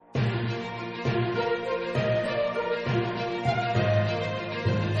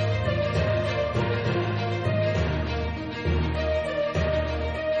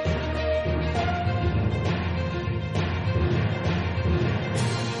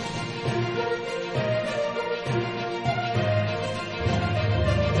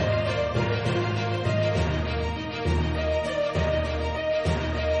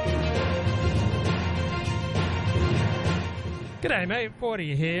Hi, Mate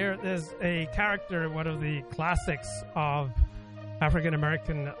 40 here. There's a character in one of the classics of African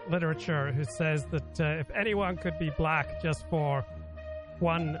American literature who says that if anyone could be black just for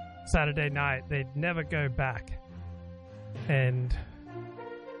one Saturday night, they'd never go back. And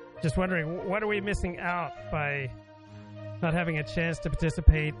just wondering, what are we missing out by not having a chance to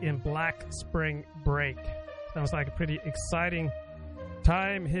participate in Black Spring Break? Sounds like a pretty exciting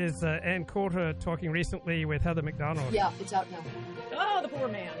time. Here's Ann Coulter talking recently with Heather McDonald. Yeah, it's out now. Oh, the poor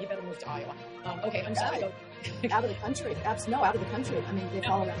man. He better move to Iowa. Okay, I'm sorry. Out of the country. No, out of the country. I mean, they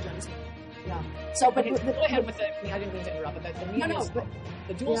follow that Jones. Yeah. So, but go ahead with I didn't mean to interrupt, but the media,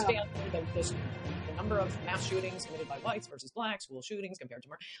 the dual standard, the number of mass shootings committed by whites versus black, school shootings compared to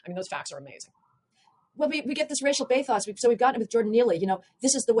I mean, those facts are amazing. Well, we get this racial bathos. So we've gotten it with Jordan Neely. You know,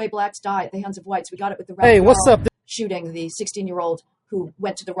 this is the way blacks die at the hands of whites. We got it with the what's up? Shooting, the 16-year-old who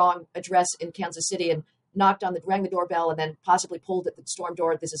went to the wrong address in Kansas City and rang the doorbell and then possibly pulled at the storm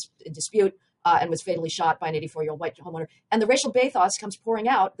door. This is in dispute, and was fatally shot by an 84-year-old white homeowner. And the racial bathos comes pouring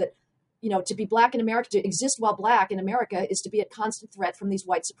out that, you know, to be black in America, to exist while black in America is to be at constant threat from these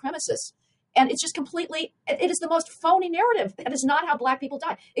white supremacists. And it's just completely, it is the most phony narrative. That is not how black people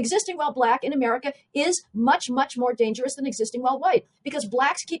die. Existing while black in America is much, much more dangerous than existing while white, because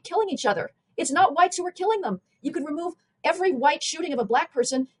blacks keep killing each other. It's not whites who are killing them. You could remove every white shooting of a black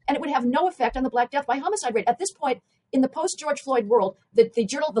person and it would have no effect on the black death by homicide rate. At this point, in the post-George Floyd world, the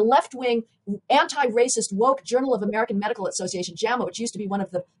journal, the left-wing, anti-racist, woke Journal of American Medical Association, JAMA, which used to be one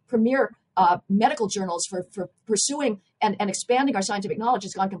of the premier medical journals for pursuing and expanding our scientific knowledge,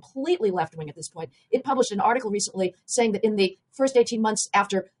 has gone completely left-wing at this point. It published an article recently saying that in the first 18 months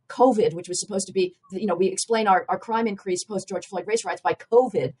after COVID, which was supposed to be, you know, we explain our crime increase post-George Floyd race riots by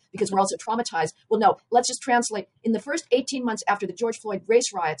COVID because we're also traumatized. Well, no, let's just translate. In the first 18 months after the George Floyd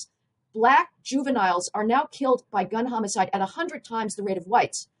race riots, black juveniles are now killed by gun homicide at 100 times the rate of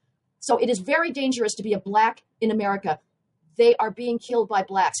whites. So it is very dangerous to be a black in America. They are being killed by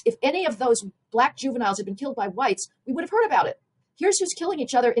blacks. If any of those black juveniles had been killed by whites, we would have heard about it. Here's who's killing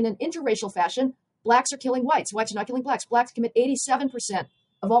each other in an interracial fashion. Blacks are killing whites. Whites are not killing blacks. Blacks commit 87%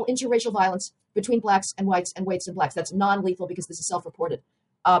 of all interracial violence between blacks and whites and whites and blacks. That's non-lethal because this is self-reported.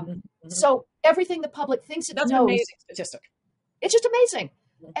 So everything the public thinks it knows. That's an amazing statistic. It's just amazing.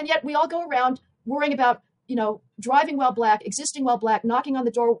 And yet we all go around worrying about, you know, driving while black, existing while black, knocking on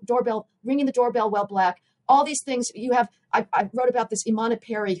the doorbell, ringing the doorbell while black, all these things. You have, I wrote about this Imana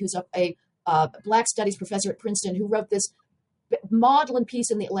Perry, who's a black studies professor at Princeton, who wrote this maudlin piece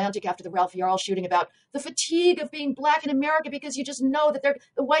in The Atlantic after the Ralph Yarl shooting about the fatigue of being black in America, because you just know that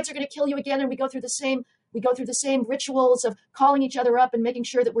the whites are going to kill you again. And we go through the same rituals of calling each other up and making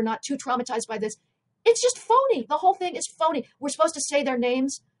sure that we're not too traumatized by this. It's just phony. The whole thing is phony. We're supposed to say their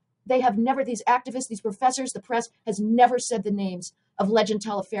names. They have never, these activists, these professors, the press has never said the names of Legend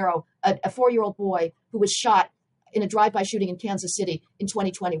Taliaferro, a 4-year-old boy who was shot in a drive-by shooting in Kansas City in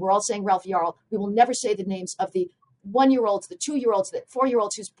 2020. We're all saying Ralph Yarl. We will never say the names of the 1-year-olds, the 2-year-olds, the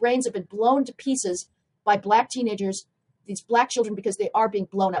 4-year-olds whose brains have been blown to pieces by black teenagers, these black children, because they are being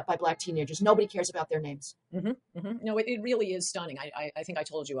blown up by black teenagers. Nobody cares about their names. No, it really is stunning. I think I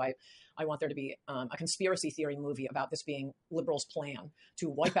told you I want there to be a conspiracy theory movie about this being liberals' plan to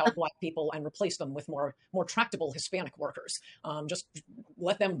wipe out black people and replace them with more tractable Hispanic workers. Just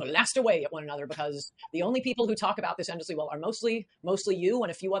let them blast away at one another, because the only people who talk about this endlessly well are mostly you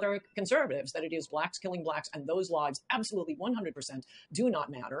and a few other conservatives, that it is blacks killing blacks, and those lives absolutely 100% do not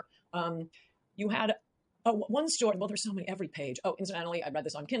matter. You had one story. Well, there's so many every page. Oh, incidentally, I read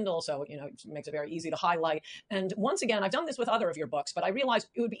this on Kindle, so it makes it very easy to highlight. And once again, I've done this with other of your books, but I realized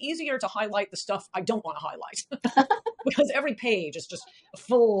it would be easier to highlight the stuff I don't want to highlight because every page is just a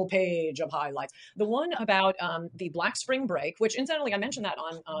full page of highlights. The one about the Black Spring Break, which incidentally I mentioned that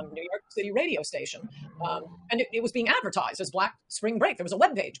on New York City radio station, and it was being advertised as Black Spring Break. There was a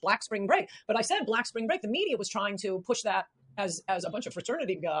webpage, Black Spring Break, but I said Black Spring Break. The media was trying to push that as a bunch of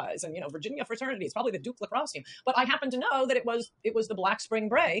fraternity guys and, Virginia fraternity. It's probably the Duke lacrosse team. But I happened to know that it was the Black Spring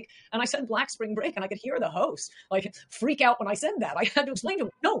Break. And I said Black Spring Break, and I could hear the host freak out when I said that. I had to explain to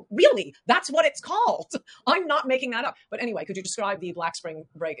him, no, really, that's what it's called. I'm not making that up. But anyway, could you describe the Black Spring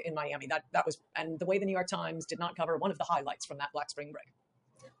Break in Miami? That was, and the way the New York Times did not cover one of the highlights from that Black Spring Break.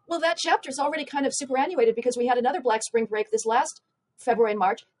 Well, that chapter is already kind of superannuated because we had another Black Spring Break this last February and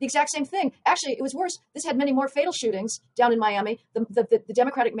March, the exact same thing. Actually, it was worse. This had many more fatal shootings down in Miami. The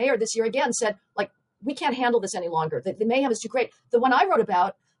Democratic mayor this year again said, we can't handle this any longer. The mayhem is too great. The one I wrote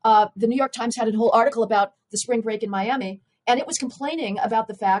about, the New York Times had a whole article about the spring break in Miami, and it was complaining about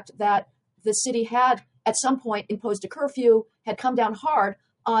the fact that the city had at some point imposed a curfew, had come down hard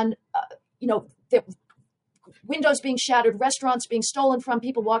on, windows being shattered, restaurants being stolen from,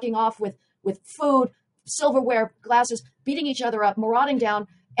 people walking off with food, silverware, glasses, beating each other up, marauding down.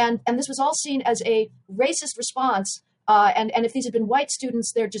 And this was all seen as a racist response. And if these had been white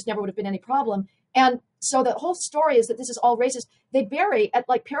students, there just never would have been any problem. And so the whole story is that this is all racist. They bury at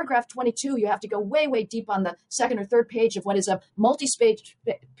like paragraph 22, you have to go way, way deep on the second or third page of what is a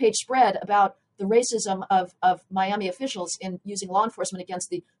multi-page spread about the racism of Miami officials in using law enforcement against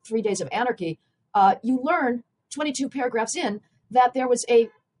the 3 days of anarchy. You learn 22 paragraphs in that there was a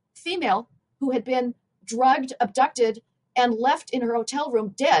female who had been drugged, abducted, and left in her hotel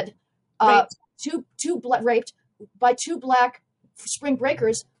room dead, raped by two black spring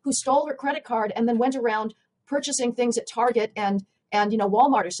breakers who stole her credit card and then went around purchasing things at Target and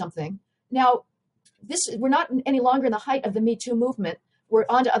Walmart or something. Now, we're not any longer in the height of the Me Too movement. We're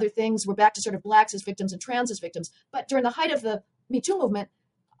on to other things. We're back to sort of blacks as victims and trans as victims. But during the height of the Me Too movement,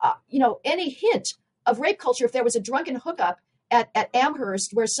 any hint of rape culture, if there was a drunken hookup at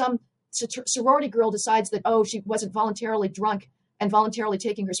Amherst where some sorority girl decides that, she wasn't voluntarily drunk and voluntarily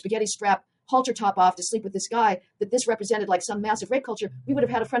taking her spaghetti strap halter top off to sleep with this guy, that this represented like some massive rape culture, we would have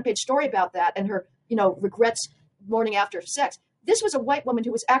had a front page story about that and her, regrets morning after sex. This was a white woman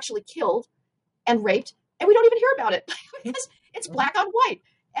who was actually killed and raped, and we don't even hear about it because it's black on white.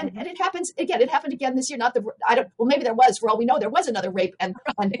 And it happens again. It happened again this year. Maybe there was. For all we know, there was another rape and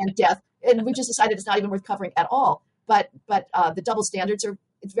death, and we just decided it's not even worth covering at all. But the double standards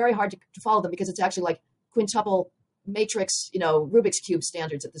it's very hard to follow them because it's actually like quintuple matrix, Rubik's Cube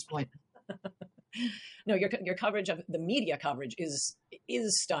standards at this point. No, your coverage of the media coverage is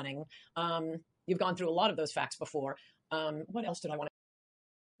stunning. You've gone through a lot of those facts before. What else did I want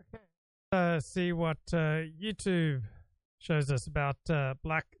to see what YouTube shows us about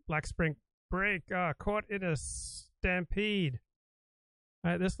Black Spring Break caught in a stampede.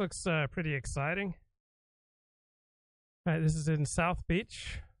 All right, this looks pretty exciting. All right, this is in South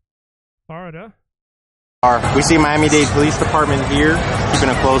Beach, Florida. We see Miami-Dade Police Department here, keeping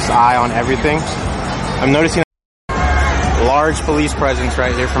a close eye on everything. I'm noticing a large police presence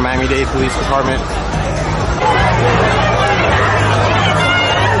right here from Miami-Dade Police Department.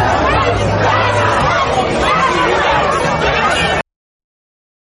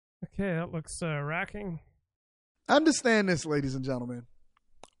 Okay, that looks racking. Understand this, ladies and gentlemen.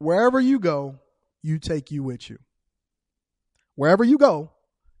 Wherever you go, you take you with you. Wherever you go,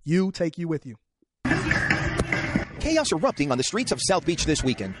 you take you with you. Chaos erupting on the streets of South Beach this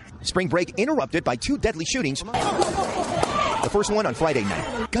weekend. Spring break interrupted by 2 deadly shootings. The first one on Friday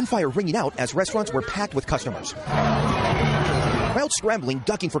night. Gunfire ringing out as restaurants were packed with customers. Crowd scrambling,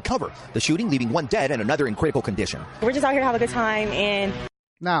 ducking for cover. The shooting leaving 1 dead and another in critical condition. We're just out here to have a good time. And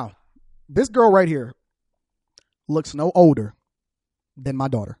now, this girl right here looks no older than my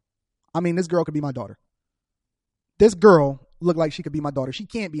daughter. I mean, this girl could be my daughter. This girl looked like she could be my daughter. She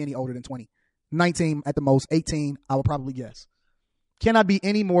can't be any older than 20. 19 at the most, 18, I would probably guess. Cannot be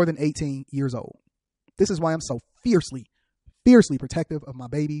any more than 18 years old. This is why I'm so fiercely protective of my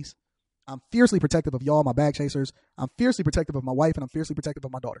babies. I'm fiercely protective of y'all, my bag chasers. I'm fiercely protective of my wife, and I'm fiercely protective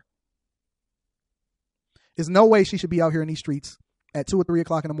of my daughter. There's no way she should be out here in these streets at 2 or 3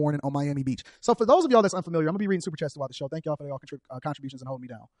 o'clock in the morning on Miami Beach. So for those of y'all that's unfamiliar, I'm going to be reading Super Chats throughout the show. Thank y'all for y'all contributions and holding me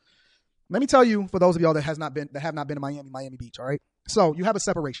down. Let me tell you, for those of y'all that have not been to Miami Beach, all right? So you have a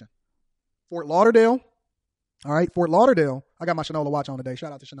separation. Fort Lauderdale, all right? Fort Lauderdale, I got my Shinola watch on today.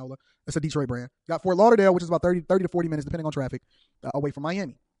 Shout out to Shinola. It's a Detroit brand. Got Fort Lauderdale, which is about 30 to 40 minutes, depending on traffic, away from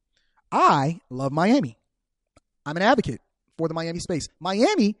Miami. I love Miami. I'm an advocate for the Miami space.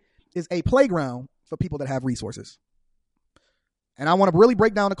 Miami is a playground for people that have resources. And I want to really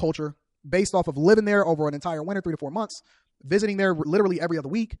break down the culture based off of living there over an entire winter, 3 to 4 months, visiting there literally every other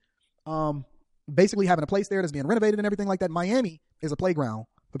week, basically having a place there that's being renovated and everything like that. Miami is a playground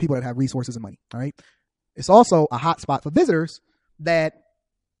for people that have resources and money, all right? It's also a hot spot for visitors that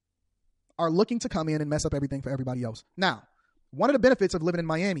are looking to come in and mess up everything for everybody else. Now, one of the benefits of living in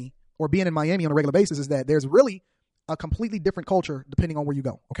Miami or being in Miami on a regular basis is that there's really a completely different culture depending on where you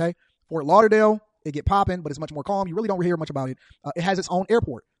go, okay? Fort Lauderdale, it get popping, but it's much more calm. You really don't hear much about it. It has its own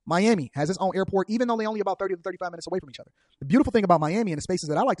airport. Miami has its own airport, even though they're only about 30 to 35 minutes away from each other. The beautiful thing about Miami and the spaces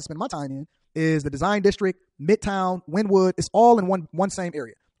that I like to spend my time in is the Design District, Midtown, Wynwood. It's all in one same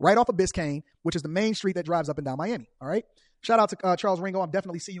area, right off of Biscayne, which is the main street that drives up and down Miami, all right? Shout out to Charles Ringo. I'm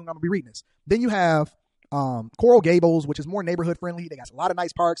definitely seeing you, and I'm going to be reading this. Then you have Coral Gables, which is more neighborhood friendly. They got a lot of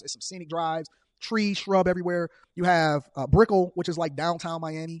nice parks. There's some scenic drives, trees, shrub everywhere. You have Brickell, which is like downtown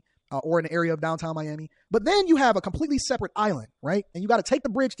Miami. Or in the area of downtown Miami. But then you have a completely separate island, right? And you got to take the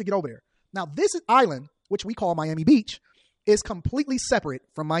bridge to get over there. Now, this island, which we call Miami Beach, is completely separate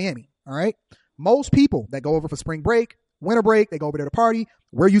from Miami, all right? Most people that go over for spring break, winter break, they go over there to party.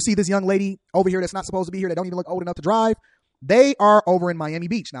 Where you see this young lady over here that's not supposed to be here, that don't even look old enough to drive, they are over in Miami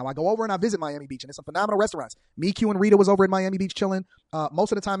Beach. Now, I go over and I visit Miami Beach, and there's some phenomenal restaurants. Me, Q, and Rita was over in Miami Beach chilling.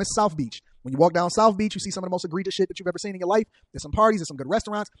 Most of the time, it's South Beach. When you walk down South Beach, you see some of the most egregious shit that you've ever seen in your life. There's some parties, there's some good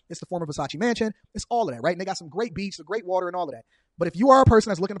restaurants. It's the former Versace mansion. It's all of that, right? And they got some great beach, some great water, and all of that. But if you are a person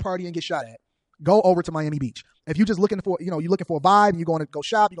that's looking to party and get shot at, go over to Miami Beach. If you're just looking for, you're looking for a vibe, and you're going to go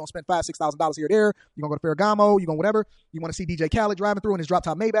shop, you're going to spend $5,000-$6,000 here or there, you're going to go to Ferragamo, you're going whatever, you want to see DJ Khaled driving through in his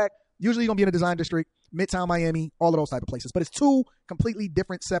drop-top Maybach, usually you're going to be in a design district, Midtown Miami, all of those type of places. But it's two completely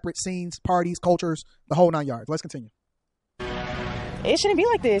different, separate scenes, parties, cultures, the whole 9 yards. Let's continue. It shouldn't be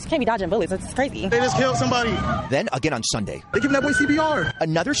like this. Can't be dodging bullets. It's crazy. They just killed somebody. Then again on Sunday. They giving that boy CPR.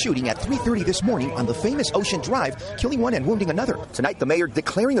 Another shooting at 3:30 this morning on the famous Ocean Drive, killing one and wounding another. Tonight, the mayor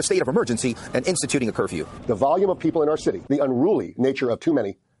declaring a state of emergency and instituting a curfew. The volume of people in our city, the unruly nature of too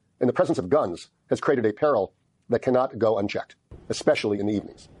many, and the presence of guns has created a peril that cannot go unchecked, especially in the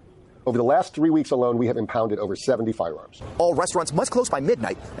evenings. Over the last 3 weeks alone, we have impounded over 70 firearms. All restaurants must close by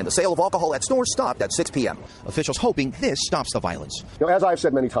midnight, and the sale of alcohol at stores stopped at 6 p.m. Officials hoping this stops the violence. As I've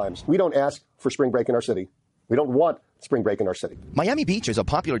said many times, we don't ask for spring break in our city. We don't want spring break in our city. Miami Beach is a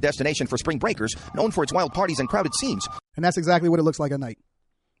popular destination for spring breakers, known for its wild parties and crowded scenes. And that's exactly what it looks like at night.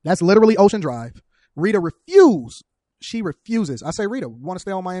 That's literally Ocean Drive. Rita refuses. She refuses. I say, Rita, want to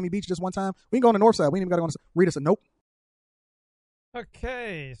stay on Miami Beach just one time? We can go on the north side. We ain't even got to go on the side. Rita said, nope.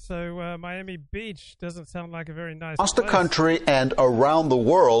 Okay, so Miami Beach doesn't sound like a very nice Across place. the country and around the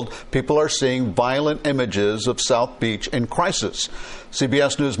world, people are seeing violent images of South Beach in crisis.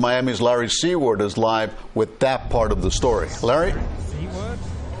 CBS News Miami's Larry Seward is live with that part of the story. Larry? Seward?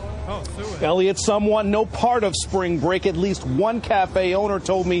 Oh, Seward. Elliot, someone no part of spring break. At least one cafe owner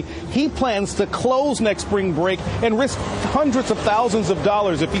told me he plans to close next spring break and risk hundreds of thousands of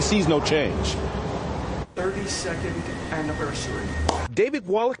dollars if he sees no change. 32nd anniversary. David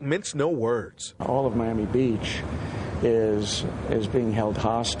Wallach minced no words. All of Miami Beach is being held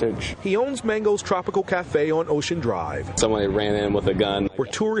hostage. He owns Mango's Tropical Cafe on Ocean Drive. Someone ran in with a gun. Where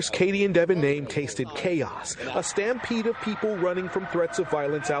tourists Katie and Devin Name tasted chaos, a stampede of people running from threats of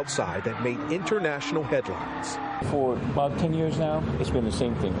violence outside that made international headlines. For about 10 years now, it's been the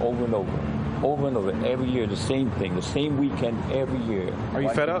same thing over and over. Over and over. Every year, the same thing. The same weekend every year. Are you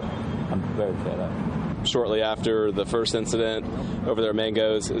fed up? I'm very fed up. Shortly after the first incident over there at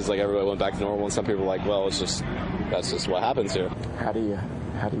Mango's, it's like everybody went back to normal, and some people were like, well, that's just what happens here. How do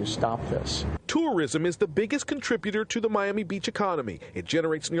you stop this? Tourism is the biggest contributor to the Miami Beach economy. It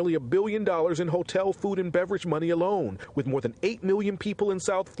generates nearly $1 billion in hotel, food, and beverage money alone, with more than 8 million people in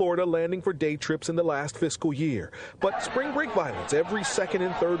South Florida landing for day trips in the last fiscal year. But spring break violence every second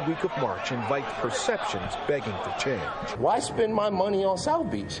and third week of March invites perceptions begging for change. Why spend my money on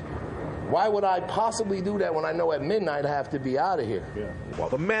South Beach? Why would I possibly do that when I know at midnight I have to be out of here? While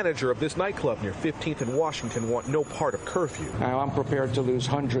the manager of this nightclub near 15th and Washington want no part of curfew. Now, I'm prepared to lose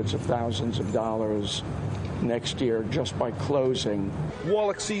hundreds of thousands of dollars next year just by closing.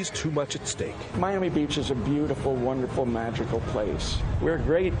 Wallach sees too much at stake. Miami Beach is a beautiful, wonderful, magical place. We're a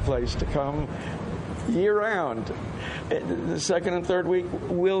great place to come year-round. The second and third week,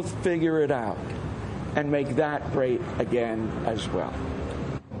 we'll figure it out and make that great again as well.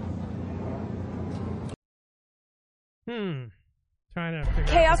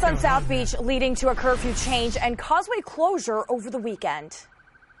 Chaos on South Beach leading to a curfew change and causeway closure over the weekend.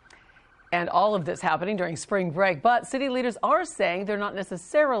 And all of this happening during spring break. But city leaders are saying they're not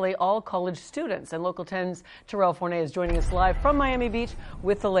necessarily all college students. And Local 10's Terrell Forney is joining us live from Miami Beach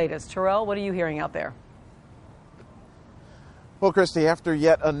with the latest. Terrell, what are you hearing out there? Well, Christy, after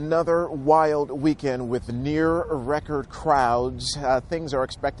yet another wild weekend with near-record crowds, things are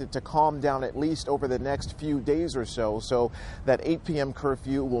expected to calm down at least over the next few days or so. So that 8 p.m.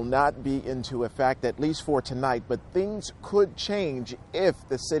 curfew will not be into effect, at least for tonight. But things could change if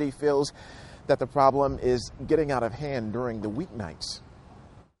the city feels that the problem is getting out of hand during the weeknights.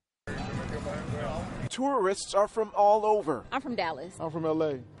 Tourists are from all over. I'm from Dallas. I'm from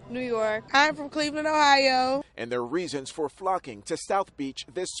L.A. New York. I'm from Cleveland, Ohio. And their reasons for flocking to South Beach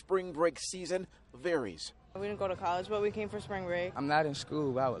this spring break season varies. We didn't go to college, but we came for spring break. I'm not in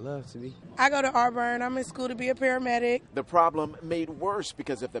school, but I would love to be. I go to Auburn. I'm in school to be a paramedic. The problem made worse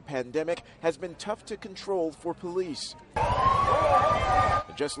because of the pandemic has been tough to control for police.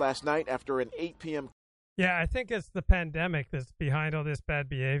 Just last night, after an 8 p.m. Yeah, I think it's the pandemic that's behind all this bad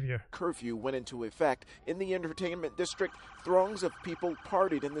behavior. Curfew went into effect in the entertainment district. Throngs of people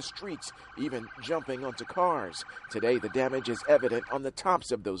partied in the streets, even jumping onto cars. Today, the damage is evident on the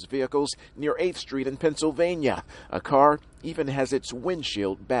tops of those vehicles near 8th Street in Pennsylvania. A car even has its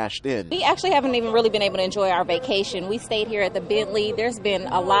windshield bashed in. We actually haven't even really been able to enjoy our vacation. We stayed here at the Bentley. There's been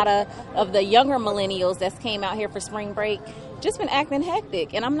a lot of the younger millennials that came out here for spring break just been acting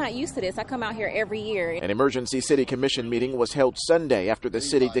hectic, and I'm not used to this. I come out here every year. An emergency city commission meeting was held Sunday after the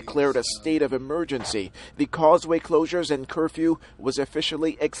city declared a state of emergency. The causeway closures and curfew was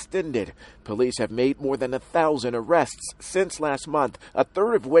officially extended. Police have made more than 1,000 arrests since last month, a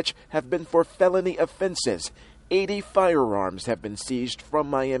third of which have been for felony offenses. 80 firearms have been seized from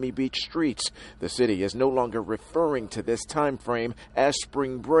Miami Beach streets. The city is no longer referring to this time frame as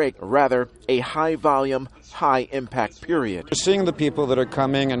spring break, rather a high-volume, high-impact period. We're seeing the people that are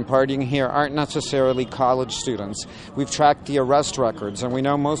coming and partying here aren't necessarily college students. We've tracked the arrest records, and we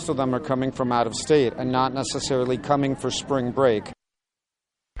know most of them are coming from out of state and not necessarily coming for spring break.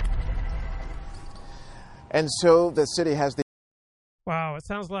 And so the city has the... Wow, it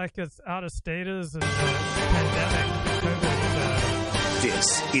sounds like it's out of staters and pandemic.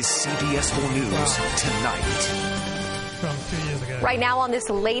 This is CBS 4 News Tonight. From 2 years ago. Right now on this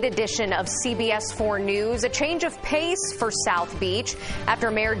late edition of CBS 4 News, a change of pace for South Beach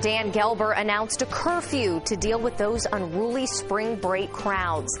after Mayor Dan Gelber announced a curfew to deal with those unruly spring break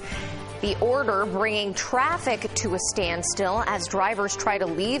crowds. The order bringing traffic to a standstill as drivers try to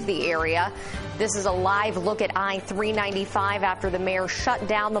leave the area. This is a live look at I-395 after the mayor shut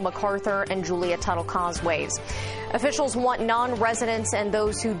down the MacArthur and Julia Tuttle causeways. Officials want non-residents and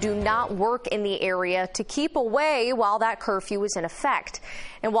those who do not work in the area to keep away while that curfew is in effect.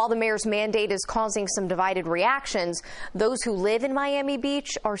 And while the mayor's mandate is causing some divided reactions, those who live in Miami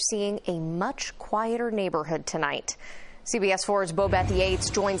Beach are seeing a much quieter neighborhood tonight. CBS 4's Bobeth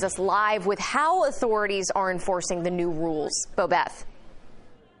Yates joins us live with how authorities are enforcing the new rules. Bobeth.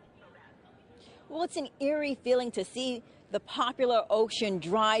 Well, it's an eerie feeling to see the popular Ocean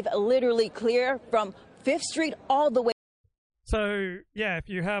Drive literally clear from 5th Street all the way. So, yeah, if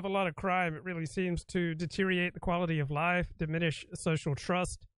you have a lot of crime, it really seems to deteriorate the quality of life, diminish social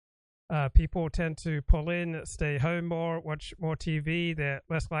trust. People tend to pull in, stay home more, watch more TV. They're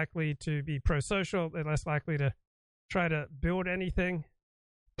less likely to be pro-social. They're less likely to try to build anything.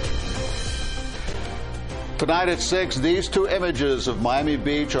 Tonight at 6, these two images of Miami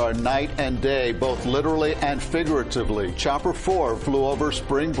Beach are night and day, both literally and figuratively. Chopper 4 flew over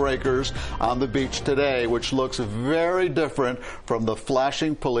spring breakers on the beach today, which looks very different from the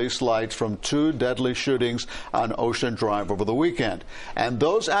flashing police lights from 2 deadly shootings on Ocean Drive over the weekend. And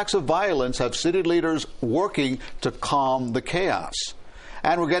those acts of violence have city leaders working to calm the chaos.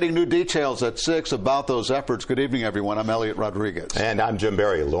 And we're getting new details at 6 about those efforts. Good evening, everyone. I'm Elliot Rodriguez. And I'm Jim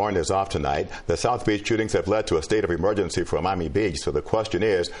Berry. Lauren is off tonight. The South Beach shootings have led to a state of emergency for Miami Beach. So the question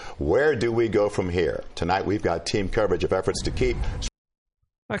is, where do we go from here? Tonight, we've got team coverage of efforts to keep.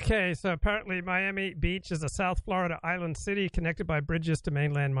 Okay, so apparently Miami Beach is a South Florida island city connected by bridges to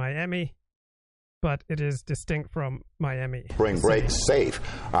mainland Miami, but it is distinct from Miami. Spring break safe.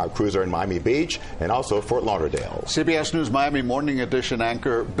 Our crews are in Miami Beach and also Fort Lauderdale. CBS News Miami Morning Edition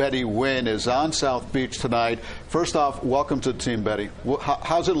anchor Betty Wynn is on South Beach tonight. First off, welcome to the team, Betty.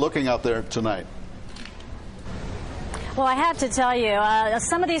 How's it looking out there tonight? Well, I have to tell you,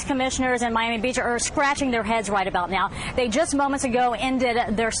 some of these commissioners in Miami Beach are scratching their heads right about now. They just moments ago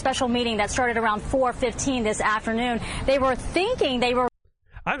ended their special meeting that started around 4:15 this afternoon. They were thinking they were...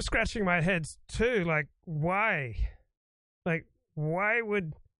 I'm scratching my head too. Like, why? Like, why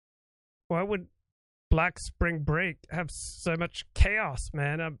would Black Spring Break have so much chaos,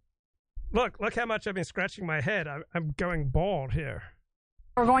 man? Look how much I've been scratching my head. I'm going bald here.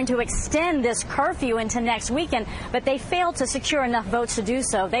 We're going to extend this curfew into next weekend, but they failed to secure enough votes to do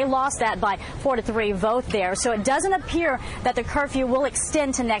so. They lost that by 4-3 vote there. So it doesn't appear that the curfew will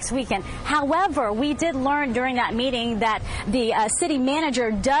extend to next weekend. However, we did learn during that meeting that the city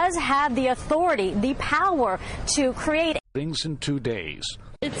manager does have the authority, the power to create things in 2 days.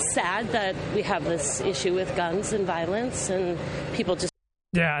 It's sad that we have this issue with guns and violence and people just...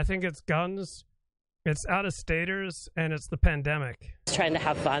 Yeah, I think it's guns. It's out-of-staters, and it's the pandemic. Trying to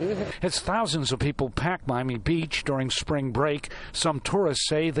have fun. As thousands of people pack Miami Beach during spring break, some tourists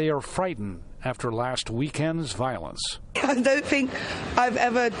say they are frightened after last weekend's violence. I don't think I've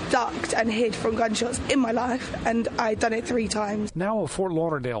ever ducked and hid from gunshots in my life, and I've done it 3 times. Now a Fort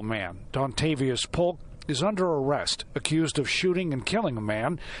Lauderdale man, Dontavius Polk, is under arrest, accused of shooting and killing a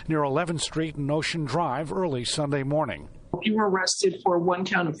man near 11th Street and Ocean Drive early Sunday morning. You were arrested for 1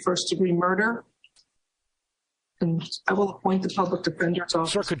 count of first-degree murder. And I will appoint the public defender's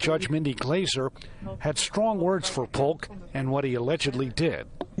office. Circuit Judge Mindy Glazer had strong words for Polk and what he allegedly did.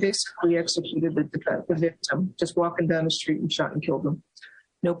 Basically executed the victim, just walking down the street and shot and killed him.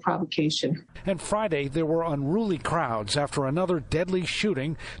 no provocation. And Friday, there were unruly crowds after another deadly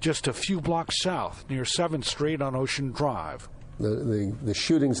shooting just a few blocks south near 7th Street on Ocean Drive. The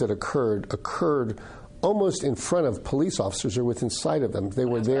shootings that occurred almost in front of police officers or within sight of them. They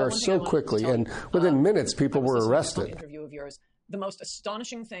were there so quickly, and within minutes, people were arrested. Interview of yours. The most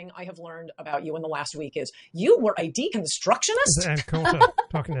astonishing thing I have learned about you in the last week is you were a deconstructionist. And Coulter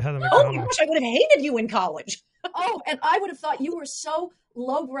talking to Heather McDonald. Oh my gosh, I would have hated you in college. Oh, and I would have thought you were so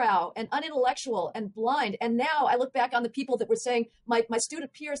lowbrow and unintellectual and blind. And now I look back on the people that were saying, my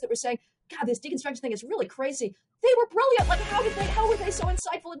student peers that were saying, God, this deconstruction thing is really crazy. They were brilliant. Like, how were they so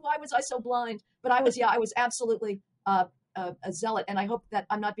insightful, and why was I so blind? But I was absolutely a zealot, and I hope that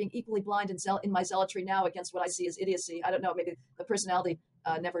I'm not being equally blind in my zealotry now against what I see as idiocy. I don't know, maybe the personality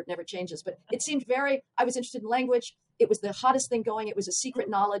never changes, but it seemed I was interested in language. It was the hottest thing going. It was a secret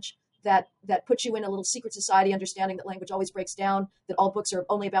knowledge that puts you in a little secret society, understanding that language always breaks down, that all books are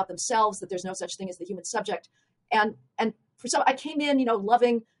only about themselves, that there's no such thing as the human subject. And for some, I came in,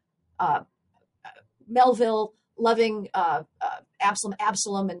 loving Melville, loving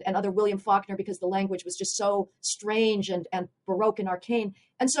Absalom and other William Faulkner, because the language was just so strange and Baroque and arcane.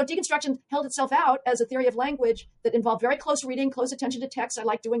 And so deconstruction held itself out as a theory of language that involved very close reading, close attention to text. I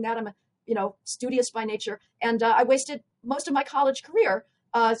like doing that. I'm studious by nature. And I wasted most of my college career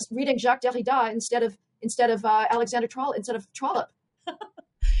reading Jacques Derrida instead of Alexander Trollope.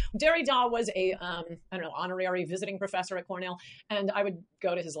 Derrida was a, honorary visiting professor at Cornell, and I would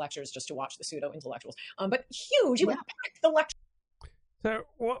go to his lectures just to watch the pseudo-intellectuals. But huge, you would pack the lecture. So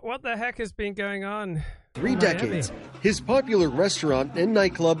what the heck has been going on? 3 decades. His popular restaurant and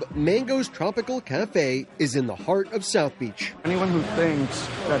nightclub, Mango's Tropical Cafe, is in the heart of South Beach. Anyone who thinks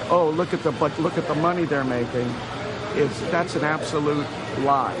that, look at the money they're making, that's an absolute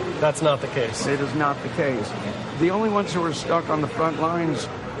lie. That's not the case. It is not the case. The only ones who are stuck on the front lines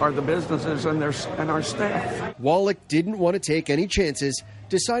are the businesses and our staff. Wallach didn't want to take any chances,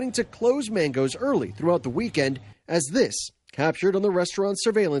 deciding to close Mango's early throughout the weekend, as this, captured on the restaurant's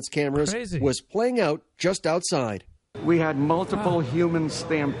surveillance cameras, was playing out just outside. We had multiple human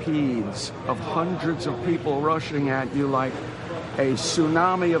stampedes of hundreds of people rushing at you like a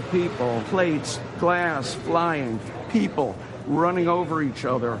tsunami of people, plates, glass flying, people running over each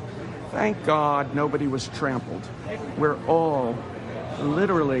other. Thank God nobody was trampled. We're all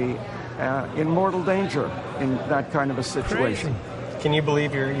literally in mortal danger in that kind of a situation. Can you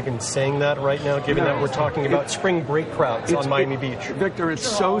believe you're even saying that right now, given that we're talking about spring break crowds on Miami Beach? Victor, it's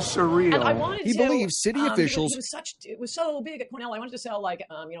so surreal. He believes city officials... It was so big at Cornell. I wanted to sell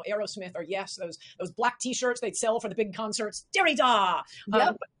Aerosmith or Yes, those black T-shirts they'd sell for the big concerts. Derrida!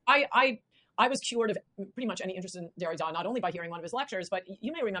 Yep. I was cured of pretty much any interest in Derrida, not only by hearing one of his lectures, but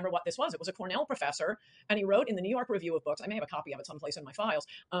you may remember what this was. It was a Cornell professor, and he wrote in the New York Review of Books. I may have a copy of it someplace in my files.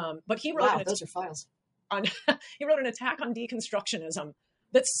 But he wrote... Wow, those are files. He wrote an attack on deconstructionism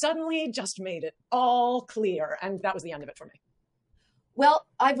that suddenly just made it all clear, and that was the end of it for me. Well,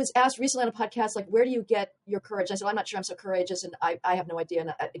 I was asked recently on a podcast, where do you get your courage? I said, I'm not sure I'm so courageous, and I have no idea.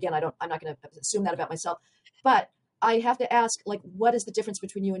 And again, I'm not going to assume that about myself. But I have to ask, what is the difference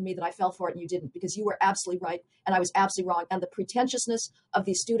between you and me that I fell for it and you didn't? Because you were absolutely right, and I was absolutely wrong. And the pretentiousness of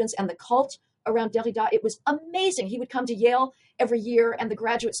these students and the cult around Derrida, it was amazing. He would come to Yale every year, and the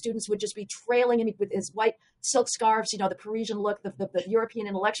graduate students would just be trailing him with his white silk scarves, the Parisian look, the European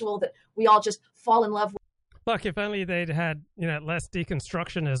intellectual that we all just fall in love with. Look, if only they'd had, less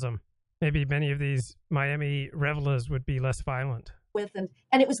deconstructionism, maybe many of these Miami revelers would be less violent. And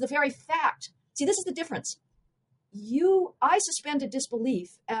it was the very fact. See, this is the difference. I suspended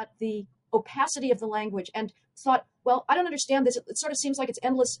disbelief at the opacity of the language and thought, well, I don't understand this. It sort of seems like it's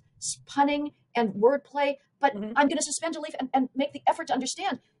endless punning and wordplay, but I'm going to suspend belief and make the effort to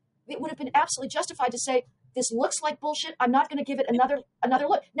understand. It would have been absolutely justified to say, this looks like bullshit. I'm not going to give it another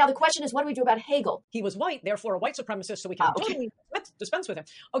look. Now, the question is, what do we do about Hegel? He was white, therefore a white supremacist, so we can totally dispense with him.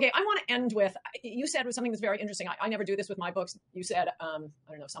 Okay, I want to end with, you said was something that's very interesting. I never do this with my books. You said, I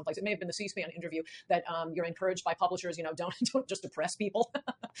don't know, someplace, it may have been the C-SPAN interview, that you're encouraged by publishers, don't just depress people.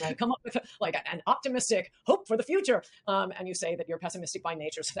 Right. Come up with an optimistic hope for the future. And you say that you're pessimistic by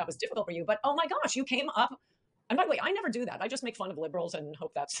nature, so that was difficult for you. But oh my gosh, you came up. And by the way, I never do that. I just make fun of liberals and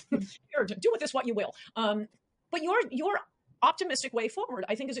hope that's here. Do with this what you will. But your optimistic way forward,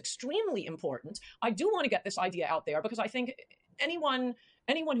 I think, is extremely important. I do want to get this idea out there because I think anyone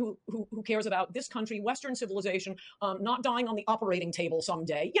anyone who cares about this country, Western civilization, not dying on the operating table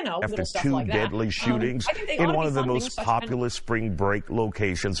someday, After little stuff two like that. deadly shootings in one of the most populous spring break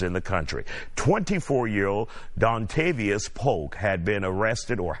locations in the country. 24-year-old Dontavius Polk had been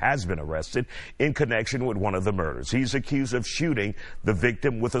arrested or has been arrested in connection with one of the murders. He's accused of shooting the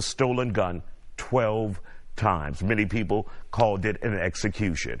victim with a stolen gun 12 times. Many people called it an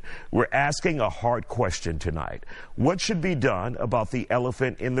execution. We're asking a hard question tonight. What should be done about the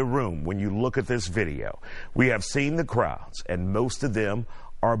elephant in the room when you look at this video? We have seen the crowds, and most of them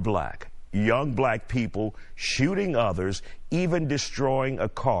are black. Young black people shooting others, even destroying a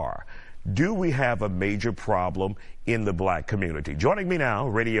car. Do we have a major problem in the black community? Joining me now,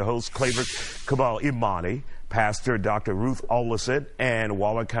 radio host Claver Cabal Imani, Pastor Dr. Ruth Olison, and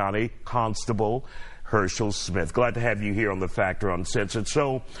Waller County Constable Herschel Smith. Glad to have you here on The Factor Uncensored.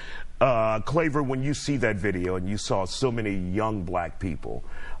 So, Claver, when you see that video and you saw so many young black people,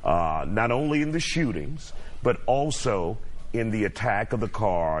 not only in the shootings, but also in the attack of the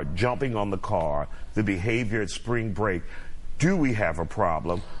car, jumping on the car, the behavior at spring break, do we have a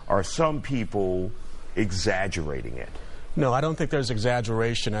problem? Are some people exaggerating it? No, I don't think there's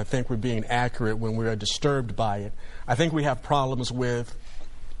exaggeration. I think we're being accurate when we are disturbed by it. I think we have problems with,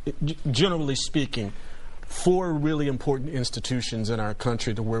 generally speaking, 4 really important institutions in our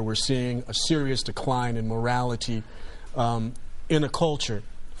country to where we're seeing a serious decline in morality in a culture.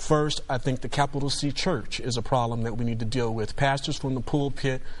 First, I think the capital C church is a problem that we need to deal with. Pastors from the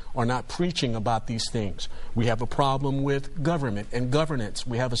pulpit are not preaching about these things. We have a problem with government and governance.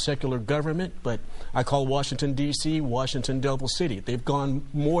 We have a secular government, but I call Washington, D.C., Washington, Devil City. They've gone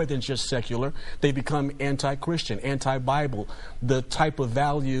more than just secular. They become anti-Christian, anti-Bible, the type of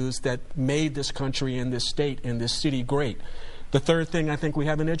values that made this country and this state and this city great. The third thing, I think we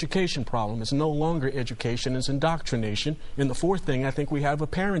have an education problem. It's no longer education, it's indoctrination. And the fourth thing, I think we have a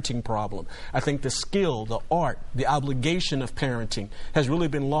parenting problem. I think the skill, the art, the obligation of parenting has really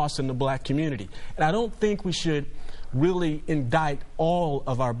been lost in the black community. And I don't think we should really indict all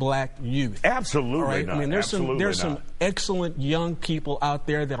of our black youth. Absolutely right? not. I mean, there's some excellent young people out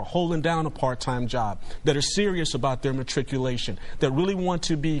there that are holding down a part-time job, that are serious about their matriculation, that really want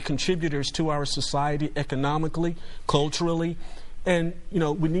to be contributors to our society economically, culturally, and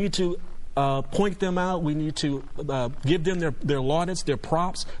we need to point them out. We need to give them their laudits, their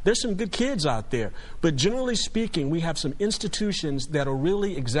props. There's some good kids out there. But generally speaking, we have some institutions that are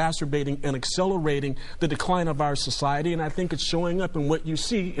really exacerbating and accelerating the decline of our society. And I think it's showing up in what you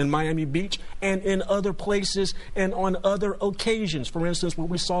see in Miami Beach and in other places and on other occasions. For instance, what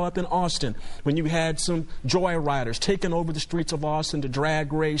we saw up in Austin, when you had some joyriders taking over the streets of Austin to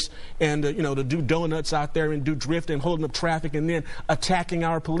drag race and to do donuts out there and do drift and holding up traffic and then attacking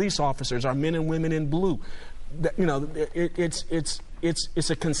our police officers, our men and women in blue. It's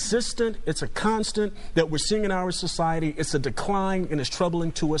a consistent, it's a constant that we're seeing in our society. It's a decline and it's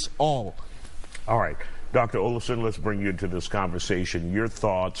troubling to us all. All right. Dr. Olison, let's bring you into this conversation. Your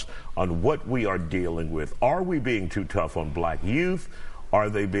thoughts on what we are dealing with. Are we being too tough on black youth? Are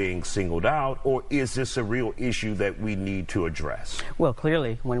they being singled out? Or is this a real issue that we need to address? Well,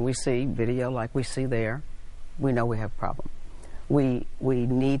 clearly, when we see video like we see there, we know we have a problem. We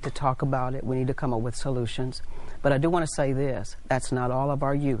need to talk about it. We need to come up with solutions. But I do want to say this. That's not all of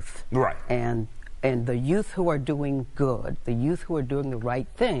our youth. Right. And the youth who are doing good, the youth who are doing the right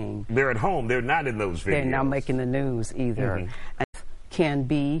thing. They're at home. They're not in those videos. They're not making the news either. Mm-hmm. And can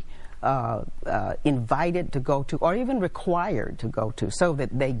be invited to go to or even required to go to so that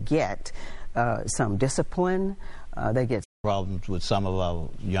they get some discipline. They get problems with some of our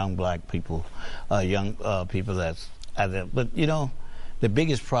young black people, people that's out there. But, the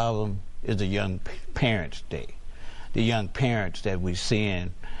biggest problem is the young parents day. The young parents that we're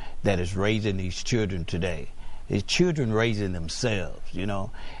seeing that is raising these children today. These children raising themselves,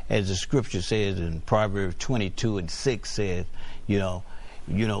 as the scripture says in Proverbs 22:6 says,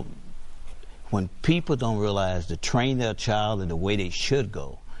 when people don't realize to train their child in the way they should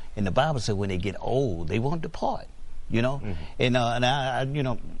go, and the Bible said when they get old, they won't depart. Mm-hmm. And I,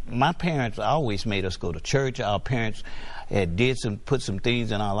 my parents always made us go to church. Our parents had put some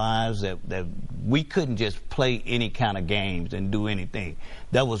things in our lives that we couldn't just play any kind of games and do anything.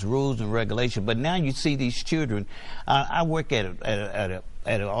 That was rules and regulation. But now you see these children. I work at an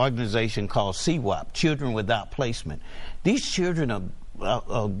organization called CWAP, Children Without Placement. These children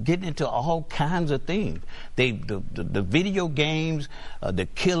are getting into all kinds of things. The video games, the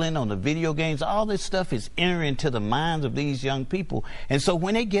killing on the video games, all this stuff is entering into the minds of these young people. And so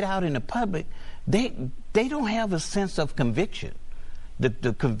when they get out in the public, they don't have a sense of conviction.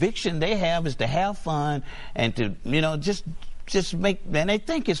 The conviction they have is to have fun and to, just just make, and they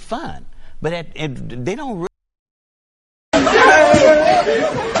think it's fun, but they don't really. Look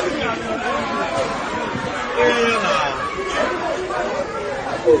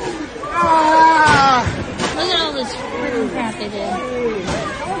at all this freaking crap they did.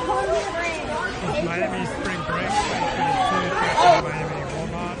 Miami spring break. Miami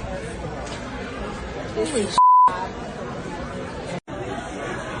Walmart. Holy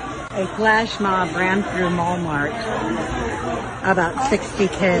A flash mob ran through Walmart. About 60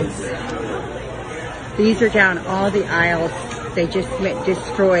 kids. These are down all the aisles. They just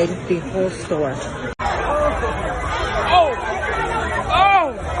destroyed the whole store.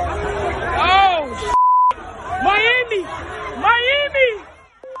 Miami! Miami!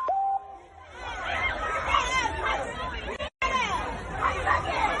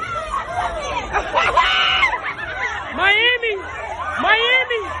 Miami! Miami!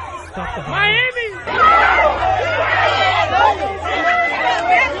 Miami!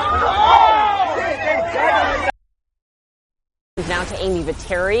 Now to Amy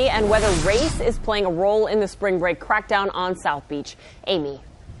Viteri and whether race is playing a role in the spring break crackdown on South Beach. Amy.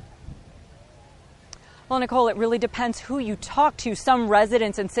 Well, Nicole, it really depends who you talk to. Some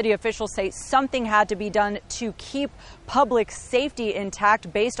residents and city officials say something had to be done to keep public safety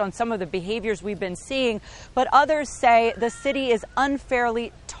intact based on some of the behaviors we've been seeing. But others say the city is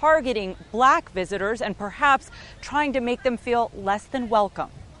unfairly targeting black visitors and perhaps trying to make them feel less than welcome.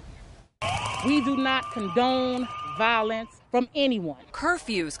 We do not condone violence from anyone.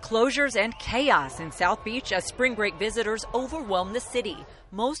 Curfews, closures, and chaos in South Beach as spring break visitors overwhelm the city.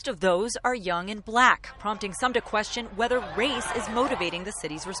 Most of those are young and black, prompting some to question whether race is motivating the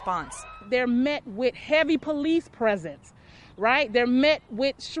city's response. They're met with heavy police presence, right? They're met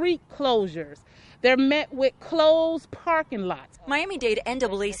with street closures. They're met with closed parking lots. Miami-Dade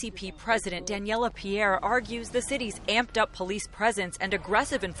NAACP President Daniela Pierre argues the city's amped up police presence and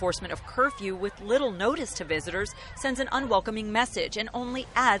aggressive enforcement of curfew with little notice to visitors sends an unwelcoming message and only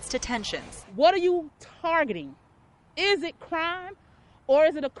adds to tensions. What are you targeting? Is it crime or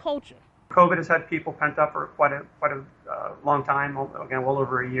is it a culture? COVID has had people pent up for quite a long time, again, well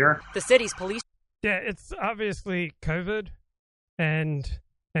over a year. The city's police... Yeah, it's obviously COVID and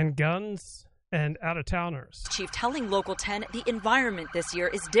guns and out-of-towners. Chief telling Local 10 the environment this year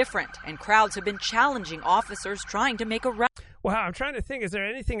is different, and crowds have been challenging officers trying to make arrests. Wow, I'm trying to think, is there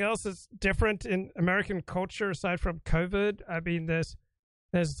anything else that's different in American culture aside from COVID? I mean, there's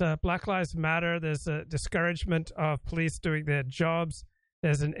Black Lives Matter, there's a discouragement of police doing their jobs,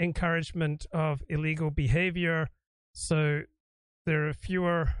 there's an encouragement of illegal behavior, so there are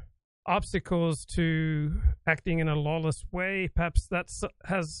fewer obstacles to acting in a lawless way. Perhaps that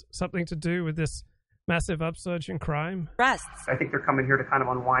has something to do with this massive upsurge in crime. I think they're coming here to kind of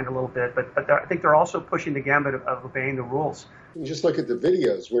unwind a little bit, but I think they're also pushing the gambit of obeying the rules. Just look at the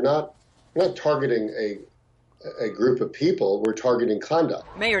videos. We're not targeting a group of people. We're targeting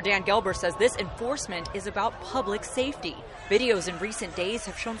conduct. Mayor Dan Gelber says this enforcement is about public safety. Videos in recent days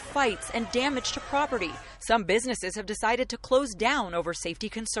have shown fights and damage to property. Some businesses have decided to close down over safety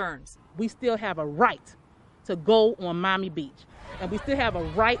concerns. We still have a right to go on Miami Beach, and we still have a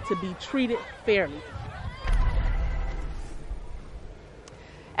right to be treated fairly.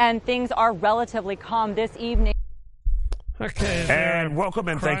 And things are relatively calm this evening. Okay, and welcome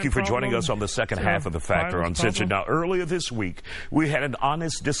and thank you for joining us on the second half of The Factor Uncensored. Now, earlier this week, we had an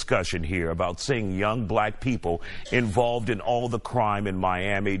honest discussion here about seeing young black people involved in all the crime in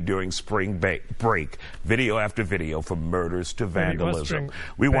Miami during spring break. Video after video, from murders to vandalism.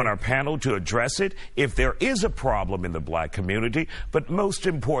 We want our panel to address it, if there is a problem in the black community, but most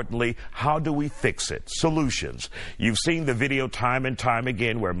importantly, how do we fix it? Solutions. You've seen the video time and time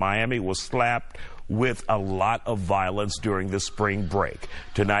again where Miami was slapped with a lot of violence during the spring break.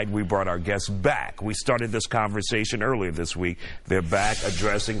 Tonight, we brought our guests back. We started this conversation earlier this week. They're back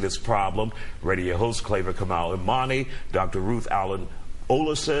addressing this problem. Radio host Claver Kamal Imani, Dr. Ruth Allen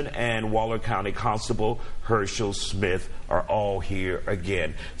Olison, and Waller County Constable Herschel Smith are all here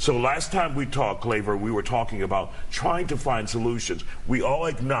again. So last time we talked, Claver, we were talking about trying to find solutions. We all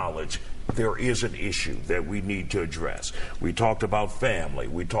acknowledge there is an issue that we need to address. We talked about family.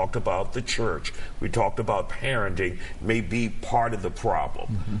 We talked about the church. We talked about parenting may be part of the problem.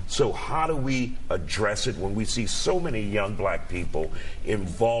 Mm-hmm. So how do we address it when we see so many young black people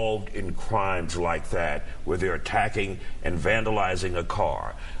involved in crimes like that, where they're attacking and vandalizing a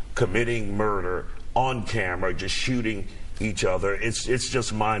car, committing murder on camera, just shooting each other? It's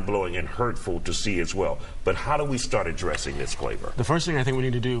just mind-blowing and hurtful to see as well. But how do we start addressing this, Claver? The first thing I think we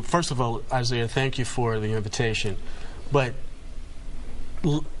need to do, first of all, Isaiah, thank you for the invitation, but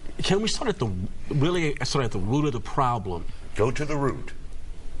can we start at the root of the problem Go to the root.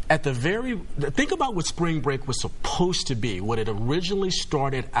 Think about what spring break was supposed to be, what it originally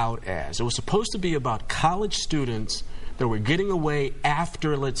started out as. It was supposed to be about college students that were getting away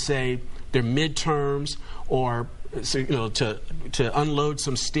after, let's say, their midterms, or to unload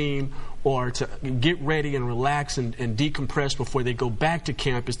some steam, or to get ready and relax and decompress before they go back to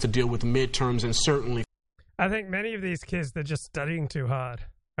campus to deal with midterms. And certainly, I think many of these kids, they're just studying too hard,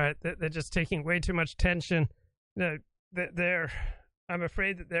 right? They're just taking way too much tension. I'm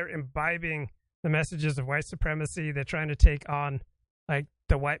afraid that they're imbibing the messages of white supremacy. They're trying to take on, like,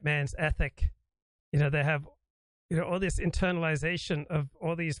 the white man's ethic. They have, all this internalization of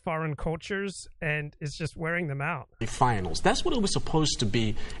all these foreign cultures, and it's just wearing them out. Finals. That's what it was supposed to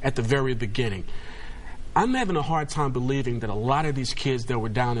be at the very beginning. I'm having a hard time believing that a lot of these kids that were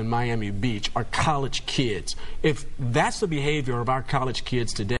down in Miami Beach are college kids. If that's the behavior of our college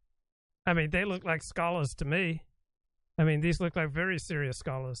kids today. I mean, they look like scholars to me. I mean, these look like very serious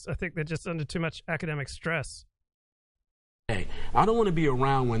scholars. I think they're just under too much academic stress. I don't want to be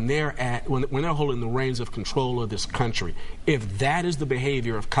around when they're holding the reins of control of this country. If that is the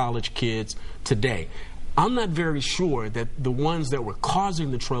behavior of college kids today, I'm not very sure that the ones that were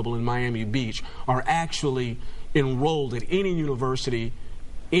causing the trouble in Miami Beach are actually enrolled at any university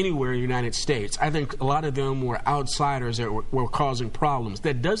anywhere in the United States. I think a lot of them were outsiders that were causing problems.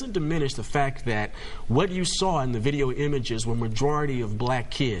 That doesn't diminish the fact that what you saw in the video images were majority of black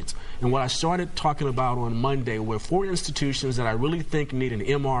kids. And what I started talking about on Monday were 4 institutions that I really think need an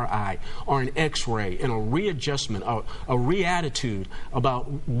MRI or an X-ray and a readjustment, a reattitude about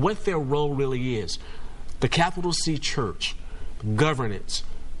what their role really is. The capital C Church, governance,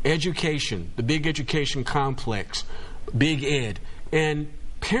 education, the big education complex, Big Ed, and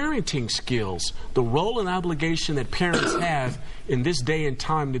parenting skills, the role and obligation that parents have in this day and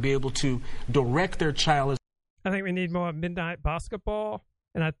time to be able to direct their child. I think we need more midnight basketball,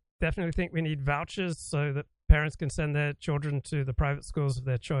 and I definitely think we need vouchers so that parents can send their children to the private schools of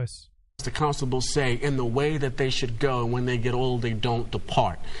their choice. The constables say in the way that they should go, and when they get old, they don't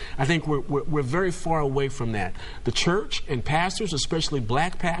depart. I think we're very far away from that. The church and pastors, especially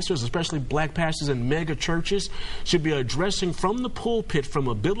black pastors in mega churches, should be addressing from the pulpit, from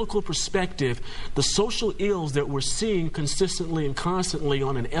a biblical perspective, the social ills that we're seeing consistently and constantly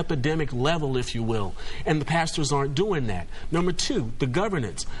on an epidemic level, if you will. And the pastors aren't doing that. Number 2, the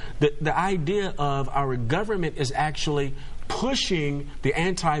governance. The idea of our government is actually pushing the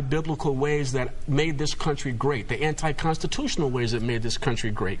anti-biblical ways that made this country great, the anti-constitutional ways that made this country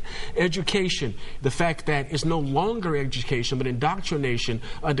great. Education, the fact that it's no longer education but indoctrination,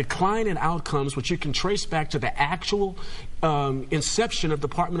 a decline in outcomes which you can trace back to the actual inception of the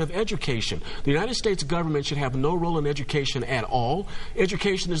Department of Education. The United States government should have no role in education at all.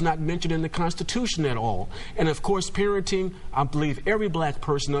 Education is not mentioned in the Constitution at all. And of course, parenting, I believe every black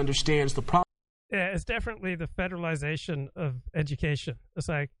person understands the problem. Yeah, it's definitely the federalization of education. It's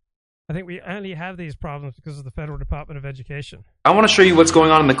like, I think we only have these problems because of the Federal Department of Education. I want to show you what's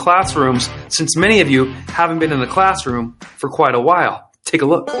going on in the classrooms, since many of you haven't been in the classroom for quite a while. Take a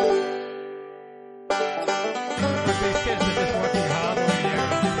look.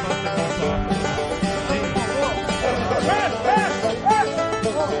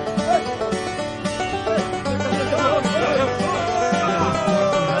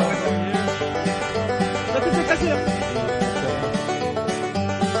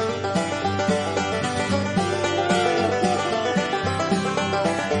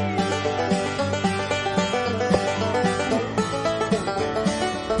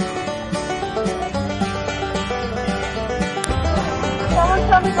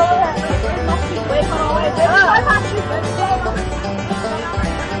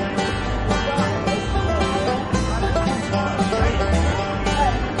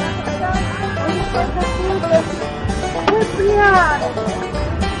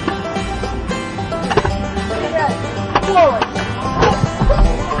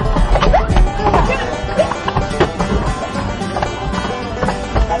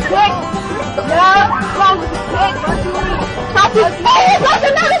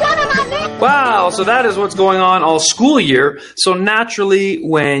 Wow, so that is what's going on all school year. So naturally,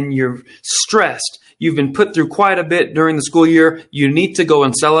 when you're stressed, you've been put through quite a bit during the school year, you need to go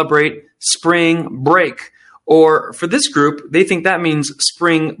and celebrate spring break. Or for this group, they think that means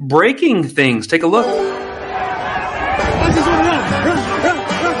spring breaking things. Take a look.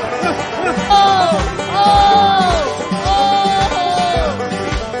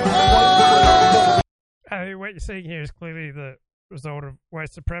 What you're seeing here is clearly the result of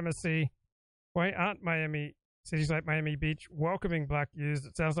white supremacy. Why aren't cities like Miami Beach welcoming black youths?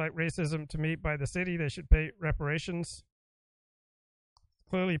 It sounds like racism to me by the city. They should pay reparations.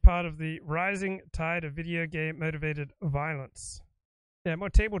 clearly part of the rising tide of video game motivated violence. Yeah, more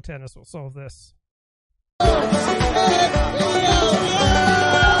table tennis will solve this.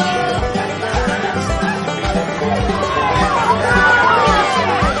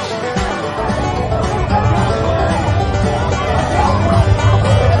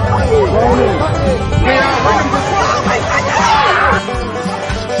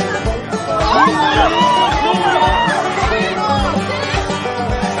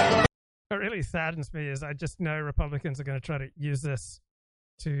 What really saddens me is I just know Republicans are going to try to use this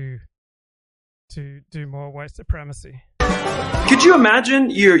to do more white supremacy. Could you imagine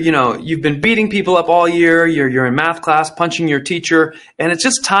you've been beating people up all year, you're in math class, punching your teacher, and it's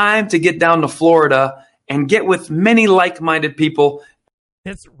just time to get down to Florida and get with many like-minded people.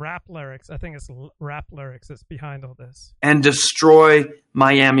 It's rap lyrics. I think it's rap lyrics that's behind all this. And destroy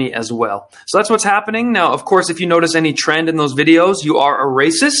Miami as well. So that's what's happening. Now, of course, if you notice any trend in those videos, you are a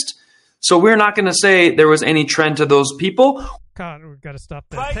racist. So we're not going to say there was any trend to those people. God, we've got to stop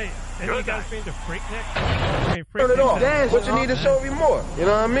this. Hey, have you guys been to Freaknik? Turn it off. But you need to show me more. You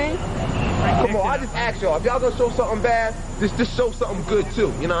know what I mean? Come on, I just ask y'all, if y'all gonna show something bad, just show something good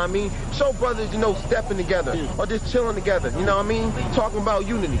too. You know what I mean? Show brothers, stepping together or just chilling together. You know what I mean? Talking about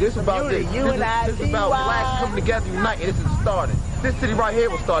unity. This is about this. This is about blacks coming together, uniting. This is started. This city right here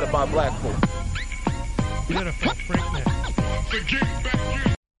was started by black folk. Beautiful Freaknik.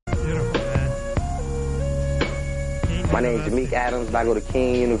 Beautiful, man. My name is Jameek Adams, and I go to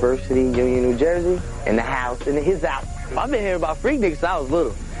King University, Union, New Jersey, in the house, in his house. I've been hearing about Freaknik since I was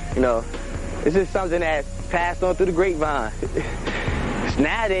little. It's just something that's passed on through the grapevine.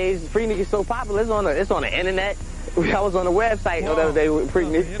 Nowadays, Freaknik is so popular, it's on the internet. I was on the website the other day with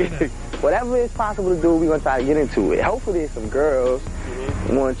Freaknik. Whatever is possible to do, we're going to try to get into it. Hopefully there's some girls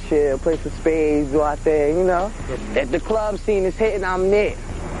who want to chill, play some spades, go out there, If the club scene is hitting, I'm there.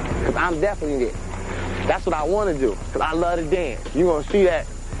 Because I'm definitely there. That's what I want to do, because I love to dance. You're going to see that.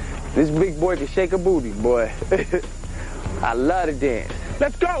 This big boy can shake a booty, boy. I love to dance.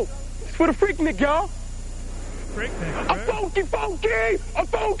 Let's go. It's for the Freaknik, y'all. Freaknik. A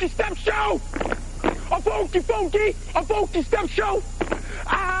funky step show. A funky step show.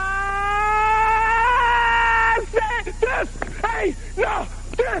 I said this ain't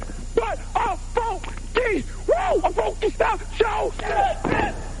nothing but a funky step show.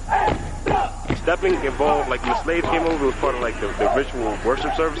 Stepping involved, like when the slaves came over, it was part of like the ritual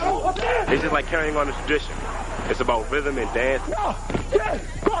worship services. It's just like carrying on the tradition. It's about rhythm and dance.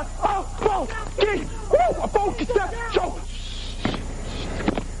 A funky step show.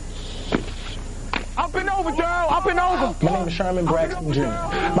 Up and over, girl. Up and over. My name is Sherman Braxton Jr.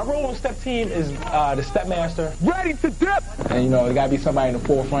 My role on Step Team is the Step Master. Ready to dip. And, there got to be somebody in the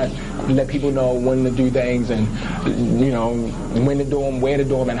forefront to let people know when to do things and, when to do them, where to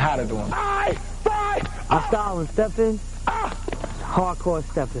do them, and how to do them. My style of stepping, hardcore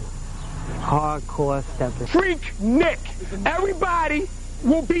stepping. Hardcore stepping. Freaknik. Everybody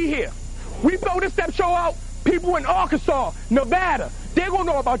will be here. We throw this step show out, people in Arkansas, Nevada, they're going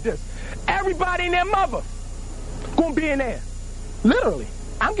to know about this. Everybody and their mother gonna be in there. Literally.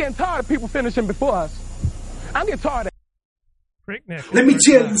 I'm getting tired of people finishing before us. I'm getting tired of Freaknik. Let me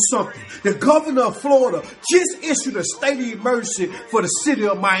tell you something. The governor of Florida just issued a state of emergency for the city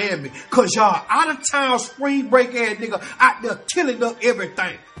of Miami because y'all out of town spring break ass nigga out there killing up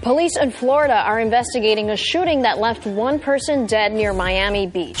everything. Police in Florida are investigating a shooting that left one person dead near Miami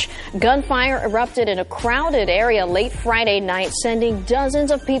Beach. Gunfire erupted in a crowded area late Friday night, sending dozens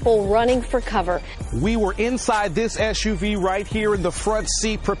of people running for cover. We were inside this SUV right here in the front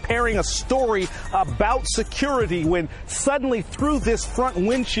seat preparing a story about security when suddenly through this front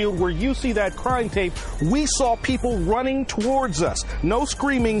windshield where you see that crime tape, we saw people running towards us. No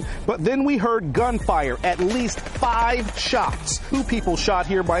screaming, but then we heard gunfire, at least 5 shots. 2 people shot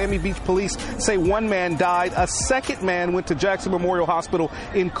here. Miami Beach police say one man died. A second man went to Jackson Memorial Hospital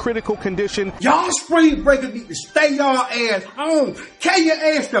in critical condition. Y'all spring breakers need to stay y'all ass home. Carry your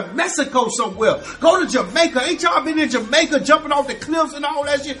ass to Mexico somewhere. Go to Jamaica. Ain't y'all been in Jamaica jumping off the cliffs and all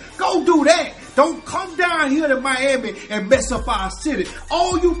that shit? Go do that. Don't come down here to Miami and mess up our city.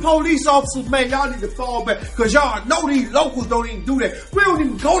 All you police officers, man, y'all need to fall back because y'all know these locals don't even do that. We don't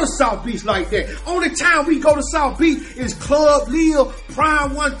even go to South Beach like that. Only time we go to South Beach is Club Leo,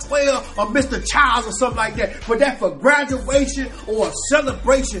 Prime 112, or Mr. Childs or something like that. But that's for graduation or a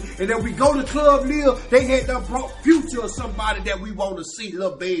celebration. And then we go to Club Leo, they had done brought Future or somebody that we want to see,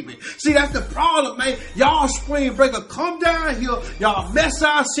 little baby. See, that's the problem, man. Y'all spring breaker, come down here, y'all mess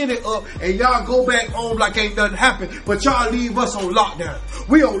our city up, and y'all y'all go back home like ain't nothing happened, but y'all leave us on lockdown.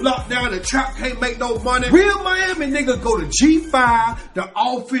 We on lockdown, the trap can't make no money. Real Miami niggas go to G5, the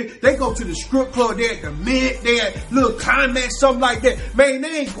office, they go to the strip club, they at the Mint, they at Little Climax, something like that. Man,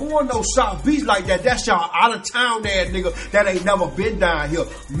 they ain't going no South Beach like that. That's y'all out of town ass nigga that ain't never been down here,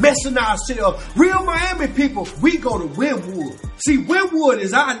 messing our city up. Real Miami people, we go to Wynwood. See, Wynwood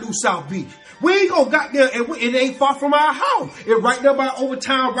is our new South Beach. We ain't gonna got there, and it ain't far from our house. It right there by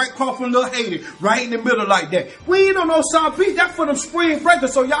Overtown, right across from Little Haiti, right in the middle like that. We ain't on no South Beach. That's for them spring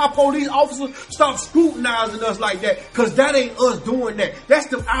breakers. So y'all police officers stop scrutinizing us like that, cause that ain't us doing that. That's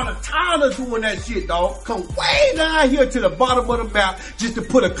them out of towners doing that shit, dog. Come way down here to the bottom of the map just to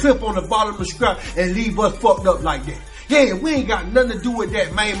put a clip on the bottom of the scrap and leave us fucked up like that. Yeah, we ain't got nothing to do with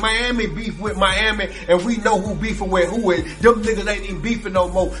that, man. Miami beef with Miami, and we know who beefing with who. And them niggas ain't even beefing no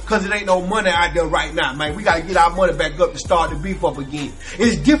more, cause it ain't no money out there right now, man. We gotta get our money back up to start the beef up again.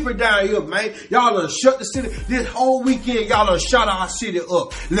 It's different down here, man. Y'all done shut the city. This whole weekend, y'all done shut our city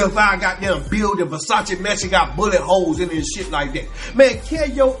up. Left our goddamn building, Versace Mansion got bullet holes in it and shit like that. Man,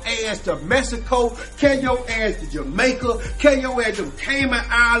 carry your ass to Mexico, carry your ass to Jamaica, carry your ass to Cayman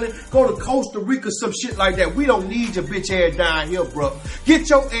Island, go to Costa Rica, some shit like that. We don't need your bitch ass down here, bro. Get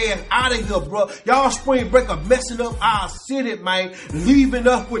your ass out of here, bro. Y'all spring breaker messing up our city, man. Leaving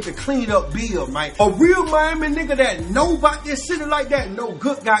us with the cleanup bill, man. A real Miami nigga that know about this city like that, know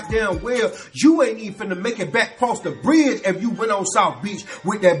good goddamn well you ain't even finna make it back across the bridge if you went on South Beach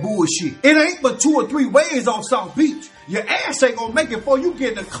with that bullshit. It ain't but 2 or 3 ways off South Beach. Your ass ain't gonna make it before you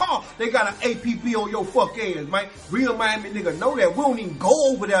get in the car. They got an APB on your fuck ass, man. Real Miami nigga know that. We don't even go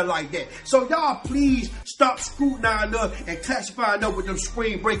over there like that. So y'all please stop scrutinizing us and classifying us with them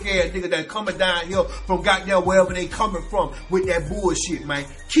spring break ass niggas that coming down here from goddamn wherever they coming from with that bullshit, man.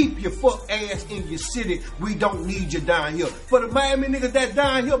 Keep your fuck ass in your city. We don't need you down here. For the Miami niggas that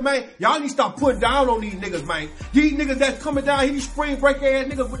down here, man, y'all need to stop putting down on these niggas, man. These niggas that's coming down here, these spring break ass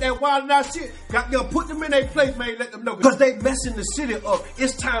niggas with that wild and out shit, goddamn put them in their place, man. Let them know. Because they messing the city up.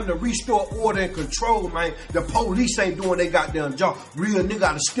 It's time to restore order and control, man. The police ain't doing their goddamn job. Real nigga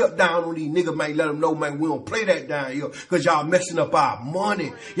gotta step down on these niggas, man. Let them know, man, we don't play that down here. Because y'all messing up our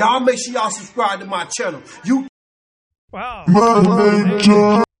money. Y'all make sure y'all subscribe to my channel. Wow.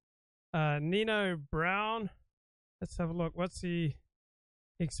 Nino Brown. Let's have a look. What's he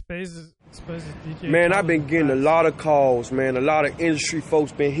exposes DJ? Man, I've been getting a lot of calls, man. A lot of industry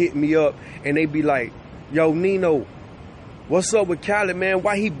folks been hitting me up, and they be like, yo, Nino, what's up with Khaled, man?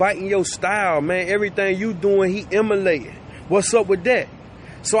 Why he biting your style, man? Everything you doing, he emulating. What's up with that?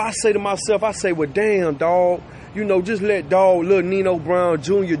 So I say to myself, well, damn, dog. You know, just let dog, little Nino Brown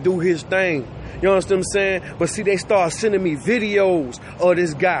Jr. do his thing. You understand what I'm saying? But see, they start sending me videos of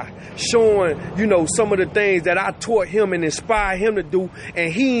this guy showing, you know, some of the things that I taught him and inspired him to do,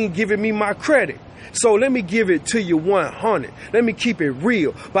 and he ain't giving me my credit. So let me give it to you 100. Let me keep it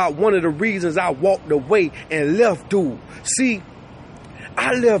real about one of the reasons I walked away and left dude. See,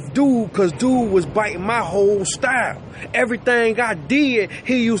 I left dude because dude was biting my whole style. Everything I did,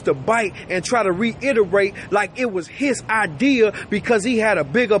 he used to bite and try to reiterate like it was his idea because he had a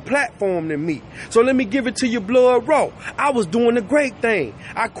bigger platform than me. So let me give it to you blood raw. I was doing the great thing.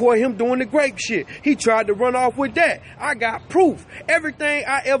 I caught him doing the grape shit. He tried to run off with that. I got proof. Everything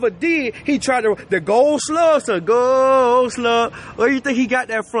I ever did, he tried to, the gold slug, son, gold slug. Where do you think he got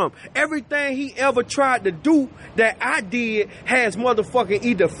that from? Everything he ever tried to do that I did has motherfucking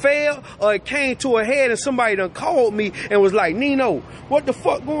either failed or it came to a head and somebody done called me and was like, Nino, what the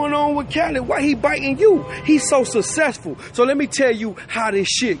fuck going on with Khaled? Why he biting you? He's so successful. So let me tell you how this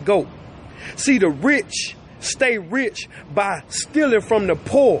shit go. See, the rich stay rich by stealing from the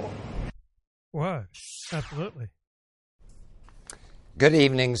poor. What? Absolutely. Good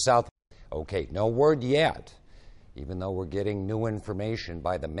evening, South. Okay, no word yet, even though we're getting new information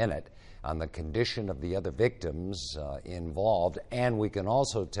by the minute on the condition of the other victims involved, and we can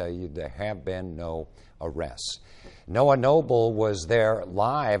also tell you there have been no arrests. Noah Noble was there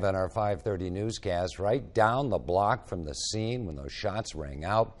live on our 5:30 newscast, right down the block from the scene when those shots rang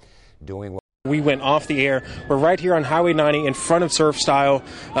out, doing what we went off the air. We're right here on Highway 90 in front of Surf Style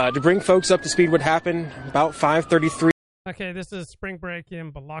to bring folks up to speed what happened about 5:33. Okay, this is spring break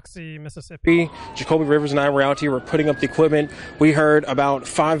in Biloxi, Mississippi. Jacoby Rivers and I were out here. We're putting up the equipment. We heard about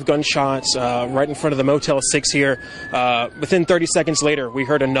 5 gunshots right in front of the Motel 6 here. Within 30 seconds later, we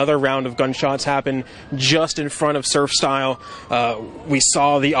heard another round of gunshots happen just in front of Surf Style. We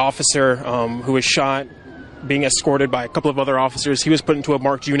saw the officer who was shot being escorted by a couple of other officers. He was put into a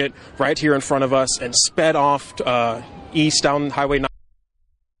marked unit right here in front of us and sped off east down Highway 9.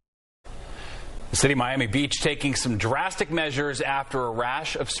 The city of Miami Beach taking some drastic measures after a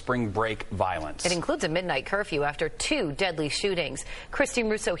rash of spring break violence. It includes a midnight curfew after 2 deadly shootings. Christine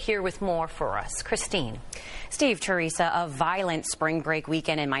Russo here with more for us. Christine. Steve, Teresa, a violent spring break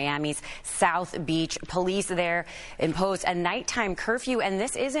weekend in Miami's South Beach. Police there imposed a nighttime curfew, and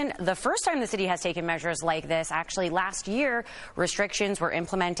this isn't the first time the city has taken measures like this. Actually, last year, restrictions were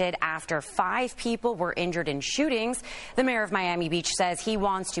implemented after 5 people were injured in shootings. The mayor of Miami Beach says he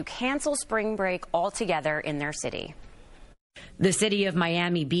wants to cancel spring break altogether in their city. The city of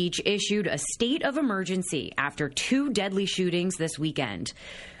Miami Beach issued a state of emergency after 2 deadly shootings this weekend.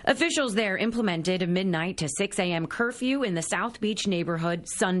 Officials there implemented a midnight to 6 a.m. curfew in the South Beach neighborhood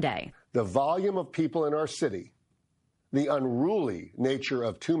Sunday. The volume of people in our city, the unruly nature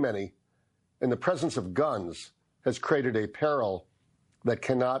of too many, and the presence of guns has created a peril that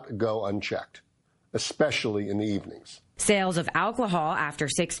cannot go unchecked, especially in the evenings. Sales of alcohol after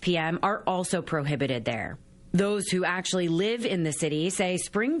 6 p.m. are also prohibited there. Those who actually live in the city say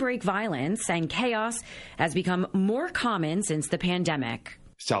spring break violence and chaos has become more common since the pandemic.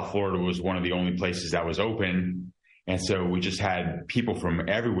 South Florida was one of the only places that was open, and so we just had people from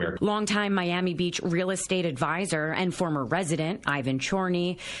everywhere. Longtime Miami Beach real estate advisor and former resident Ivan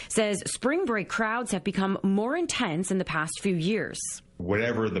Chorny says spring break crowds have become more intense in the past few years.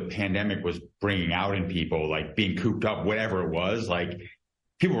 Whatever the pandemic was bringing out in people, like being cooped up, whatever it was, like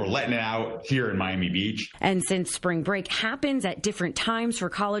people were letting it out here in Miami Beach. And since spring break happens at different times for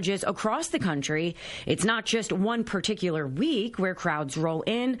colleges across the country, it's not just one particular week where crowds roll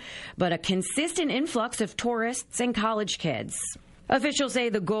in, but a consistent influx of tourists and college kids. Officials say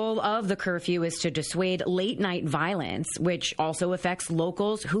the goal of the curfew is to dissuade late-night violence, which also affects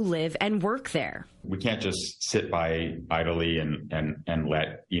locals who live and work there. We can't just sit by idly and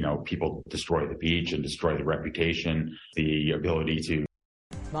let, people destroy the beach and destroy the reputation, the ability to.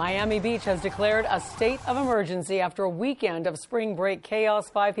 Miami Beach has declared a state of emergency after a weekend of spring break chaos.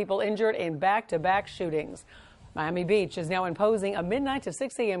 5 people injured in back-to-back shootings. Miami Beach is now imposing a midnight to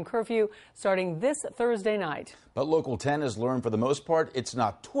 6 a.m. curfew starting this Thursday night. But Local 10 has learned for the most part it's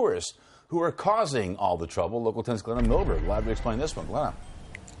not tourists who are causing all the trouble. Local 10's Glenna Milberg live to explain this one. Glenna.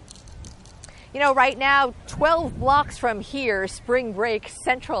 Right now, 12 blocks from here, Spring Break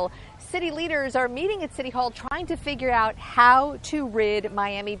Central, city leaders are meeting at City Hall trying to figure out how to rid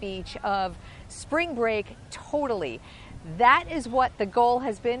Miami Beach of spring break totally. That is what the goal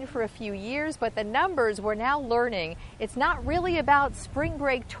has been for a few years, but the numbers we're now learning, it's not really about spring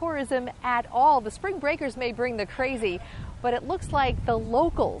break tourism at all. The spring breakers may bring the crazy, but it looks like the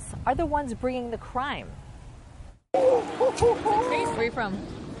locals are the ones bringing the crime. Where are you from?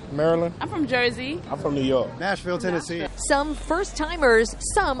 Maryland. I'm from Jersey. I'm from New York. Nashville, Tennessee. Some first-timers,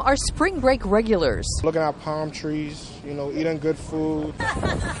 some are spring break regulars. Looking at palm trees, eating good food.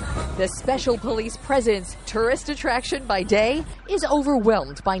 The special police presence, tourist attraction by day, is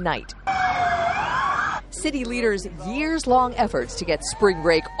overwhelmed by night. City leaders' years-long efforts to get spring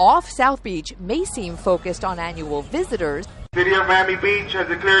break off South Beach may seem focused on annual visitors. City of Miami Beach has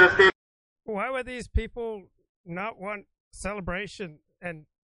declared a state. Why would these people not want celebration and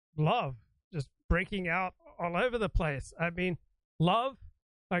love just breaking out all over the place? I mean, love,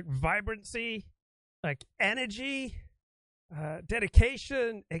 like vibrancy, like energy,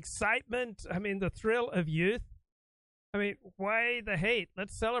 dedication, excitement. I mean, the thrill of youth. I mean, why the hate?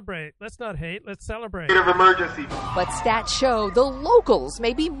 Let's celebrate. Let's not hate. Let's celebrate. State of emergency. But stats show the locals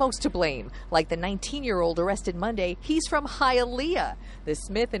may be most to blame. Like the 19-year-old arrested Monday, he's from Hialeah. The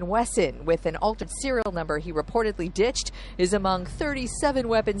Smith & Wesson, with an altered serial number he reportedly ditched, is among 37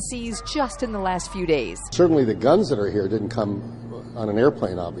 weapons seized just in the last few days. Certainly the guns that are here didn't come on an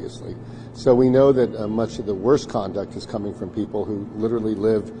airplane, obviously. So we know that much of the worst conduct is coming from people who literally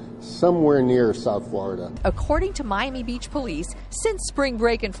live somewhere near South Florida. According to Miami Beach Police, since spring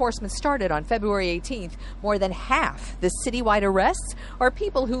break enforcement started on February 18th, more than half the citywide arrests are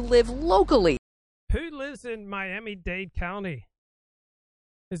people who live locally. Who lives in Miami-Dade County?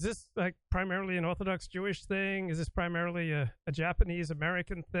 Is this like primarily an Orthodox Jewish thing? Is this primarily a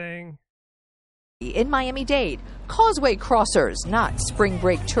Japanese-American thing? In Miami-Dade, causeway crossers, not spring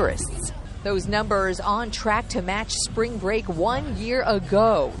break tourists. Those numbers on track to match spring break 1 year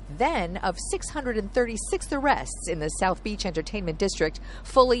ago. Then, of 636 arrests in the South Beach Entertainment District,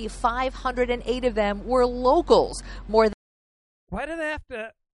 fully 508 of them were locals. More than. Why do they have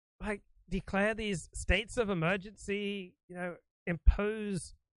to, declare these states of emergency,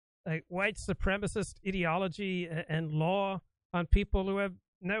 impose white supremacist ideology and law on people who have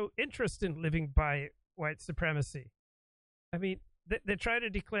no interest in living by white supremacy? I mean, they're trying to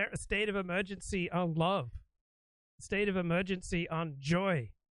declare a state of emergency on love, a state of emergency on joy,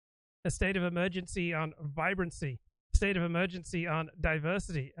 a state of emergency on vibrancy, a state of emergency on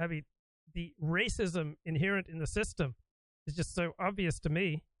diversity. I mean, the racism inherent in the system is just so obvious to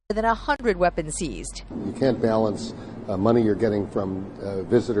me. More than 100 weapons seized. You can't balance money you're getting from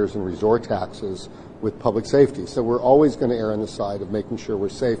visitors and resort taxes with public safety. So we're always going to err on the side of making sure we're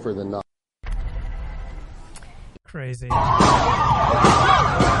safer than not. Crazy.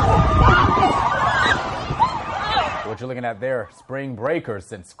 What you're looking at there, spring breakers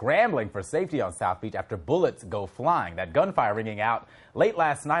sent scrambling for safety on South Beach after bullets go flying. That gunfire ringing out late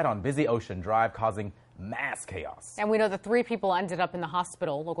last night on busy Ocean Drive, causing mass chaos. And we know that 3 people ended up in the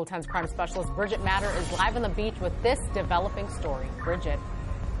hospital. Local 10's crime specialist Bridget Matter is live on the beach with this developing story. Bridget.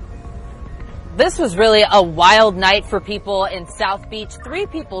 This was really a wild night for people in South Beach. 3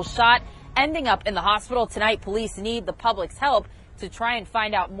 people shot, ending up in the hospital. Tonight, police need the public's help to try and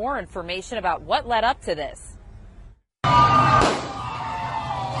find out more information about what led up to this.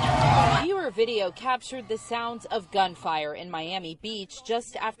 Viewer video captured the sounds of gunfire in Miami Beach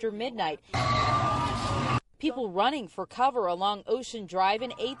just after midnight. People running for cover along Ocean Drive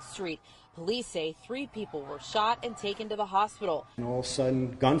and 8th Street. Police say 3 people were shot and taken to the hospital. And all of a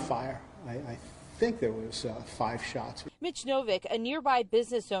sudden, gunfire. I think there was 5 shots. Mitch Novick, a nearby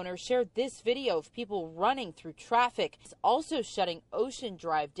business owner, shared this video of people running through traffic. He's also shutting Ocean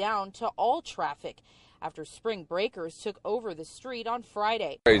Drive down to all traffic after spring breakers took over the street on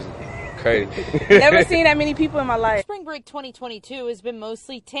Friday. Crazy. Never seen that many people in my life. Spring break 2022 has been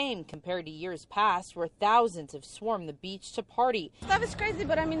mostly tame compared to years past where thousands have swarmed the beach to party. Stuff is crazy,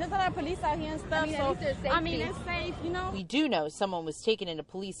 but I mean, there's a lot of police out here and stuff, it's safe, you know? We do know someone was taken into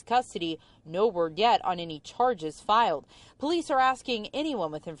police custody. No word yet on any charges filed. Police are asking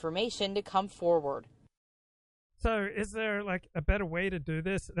anyone with information to come forward. So is there like a better way to do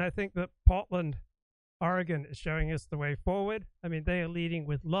this? And I think that Portland, Oregon is showing us the way forward. I mean, they are leading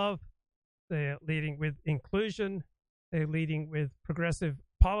with love. They're leading with inclusion. They're leading with progressive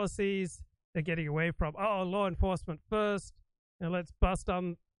policies. They're getting away from, law enforcement first. And let's bust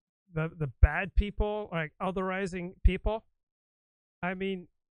on the bad people, like otherizing people. I mean,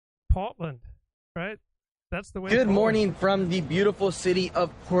 Portland, right? That's the way. Good morning from the beautiful city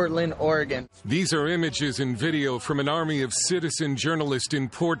of Portland, Oregon. These are images and video from an army of citizen journalists in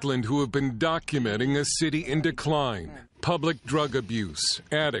Portland who have been documenting a city in decline. Public drug abuse,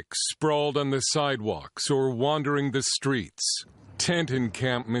 addicts sprawled on the sidewalks or wandering the streets. Tent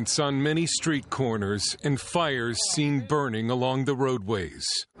encampments on many street corners and fires seen burning along the roadways.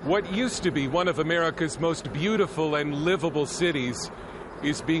 What used to be one of America's most beautiful and livable cities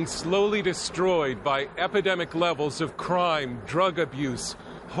is being slowly destroyed by epidemic levels of crime, drug abuse,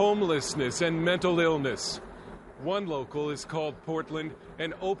 homelessness, and mental illness. One local is called Portland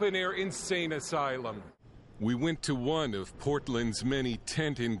an open-air insane asylum. We went to one of Portland's many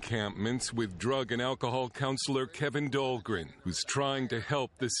tent encampments with drug and alcohol counselor Kevin Dahlgren, who's trying to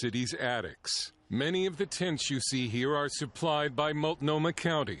help the city's addicts. Many of the tents you see here are supplied by Multnomah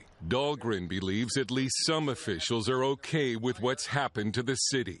County. Dahlgren believes at least some officials are okay with what's happened to the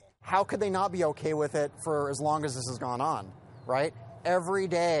city. How could they not be okay with it for as long as this has gone on, right? Every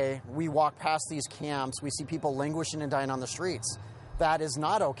day we walk past these camps, we see people languishing and dying on the streets. That is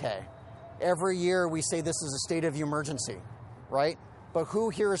not okay. Every year we say this is a state of emergency, right? But who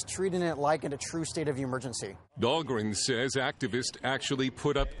here is treating it like in a true state of emergency? Dahlgren says activists actually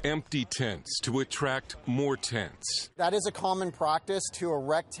put up empty tents to attract more tents. That is a common practice, to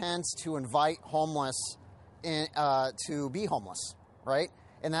erect tents to invite homeless to be homeless, right?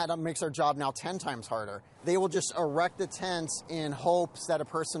 And that makes our job now 10 times harder. They will just erect the tents in hopes that a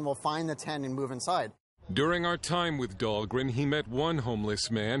person will find the tent and move inside. During our time with Dahlgren, he met one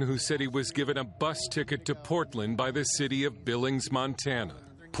homeless man who said he was given a bus ticket to Portland by the city of Billings, Montana.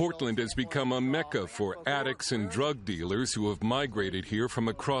 Portland has become a mecca for addicts and drug dealers who have migrated here from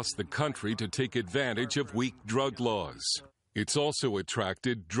across the country to take advantage of weak drug laws. It's also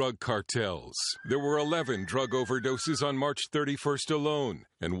attracted drug cartels. There were 11 drug overdoses on March 31st alone,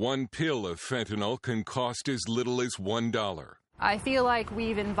 and one pill of fentanyl can cost as little as $1. I feel like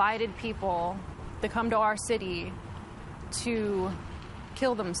we've invited people to come to our city to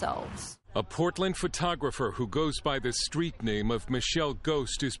kill themselves. A Portland photographer who goes by the street name of Michelle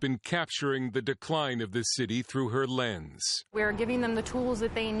Ghost has been capturing the decline of the city through her lens. We're giving them the tools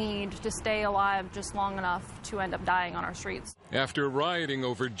that they need to stay alive just long enough to end up dying on our streets. After rioting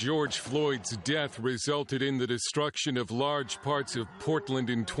over George Floyd's death resulted in the destruction of large parts of Portland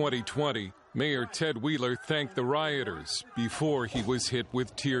in 2020, Mayor Ted Wheeler thanked the rioters before he was hit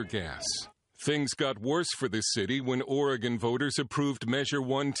with tear gas. Things got worse for the city when Oregon voters approved Measure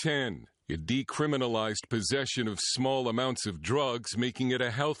 110. It decriminalized possession of small amounts of drugs, making it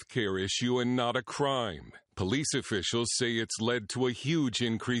a health care issue and not a crime. Police officials say it's led to a huge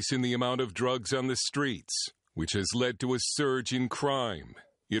increase in the amount of drugs on the streets, which has led to a surge in crime.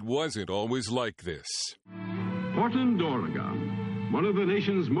 It wasn't always like this. Portland, Oregon, one of the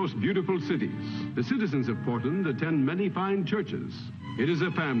nation's most beautiful cities. The citizens of Portland attend many fine churches. It is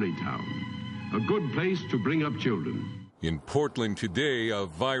a family town, a good place to bring up children. In Portland today, a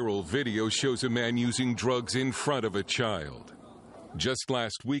viral video shows a man using drugs in front of a child. Just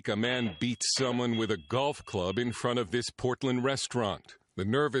last week, a man beat someone with a golf club in front of this Portland restaurant. The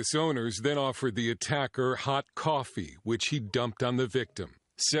nervous owners then offered the attacker hot coffee, which he dumped on the victim.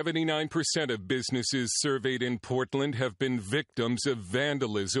 79% of businesses surveyed in Portland have been victims of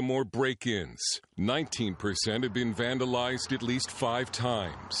vandalism or break-ins. 19% have been vandalized at least 5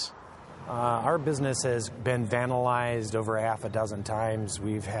 times. Our business has been vandalized over half a dozen times.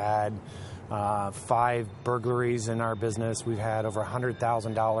 We've had 5 burglaries in our business. We've had over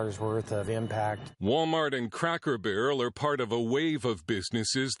 $100,000 worth of impact. Walmart and Cracker Barrel are part of a wave of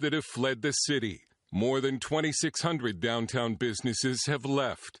businesses that have fled the city. More than 2,600 downtown businesses have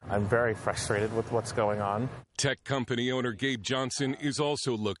left. I'm very frustrated with what's going on. Tech company owner Gabe Johnson is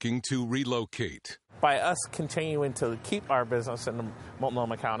also looking to relocate. By us continuing to keep our business in the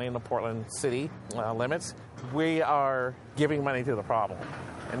Multnomah County and the Portland city limits, we are giving money to the problem.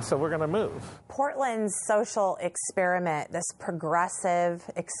 And so we're going to move. Portland's social experiment, this progressive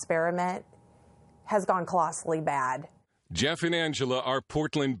experiment, has gone colossally bad. Jeff and Angela are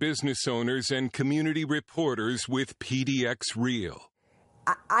Portland business owners and community reporters with PDX Real.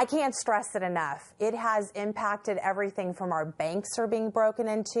 I can't stress it enough. It has impacted everything from our banks are being broken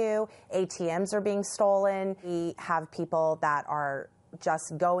into, ATMs are being stolen. We have people that are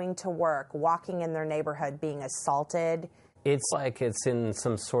just going to work, walking in their neighborhood, being assaulted. It's like it's in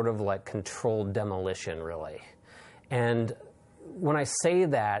some sort of like controlled demolition, really. And when I say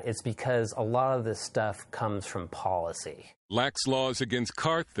that, it's because a lot of this stuff comes from policy. Lax laws against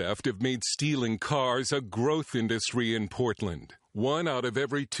car theft have made stealing cars a growth industry in Portland. 1 out of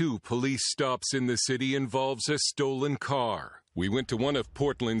every 2 police stops in the city involves a stolen car. We went to one of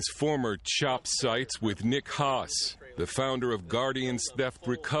Portland's former CHOP sites with Nick Haas, the founder of Guardians Theft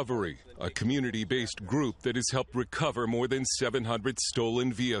Recovery, a community-based group that has helped recover more than 700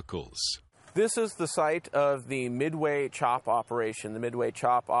 stolen vehicles. This is the site of the Midway CHOP operation. The Midway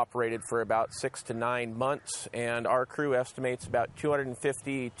CHOP operated for about 6 to 9 months, and our crew estimates about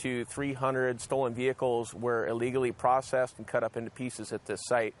 250 to 300 stolen vehicles were illegally processed and cut up into pieces at this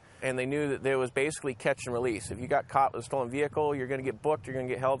site. And they knew that there was basically catch and release. If you got caught with a stolen vehicle, you're going to get booked, you're going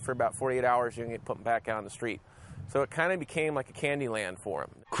to get held for about 48 hours, you're going to get put back out on the street. So it kind of became like a candy land for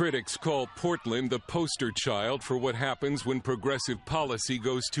them. Critics call Portland the poster child for what happens when progressive policy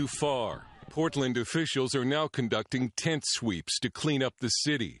goes too far. Portland officials are now conducting tent sweeps to clean up the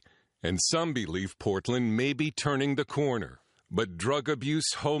city, and some believe Portland may be turning the corner. But drug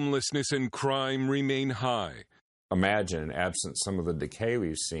abuse, homelessness, and crime remain high. Imagine, absent some of the decay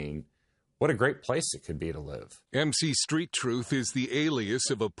we've seen, what a great place it could be to live. MC Street Truth is the alias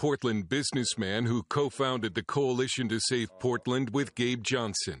of a Portland businessman who co-founded the Coalition to Save Portland with Gabe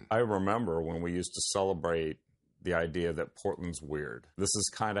Johnson. I remember when we used to celebrate the idea that Portland's weird. This is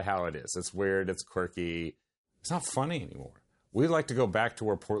kind of how it is. It's weird, it's quirky. It's not funny anymore. We'd like to go back to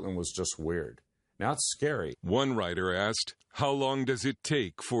where Portland was just weird. Now it's scary. One writer asked, how long does it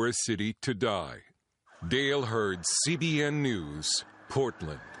take for a city to die? Dale Hurd, CBN News,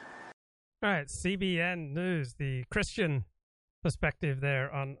 Portland. All right, CBN News, the Christian perspective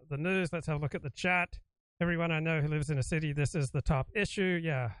there on the news. Let's have a look at the chat. Everyone I know who lives in a city, this is the top issue.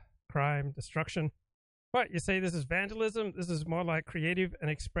 Yeah, crime, destruction. What, you say this is vandalism? This is more like creative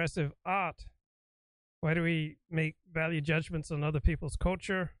and expressive art. Why do we make value judgments on other people's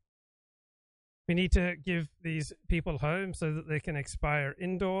culture? We need to give these people homes so that they can expire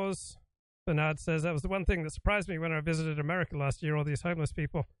indoors. Bernard says that was the one thing that surprised me when I visited America last year. All these homeless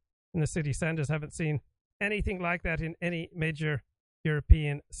people in the city centers. Haven't seen anything like that in any major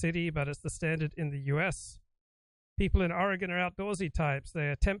European city, but it's the standard in the U.S. People in Oregon are outdoorsy types. They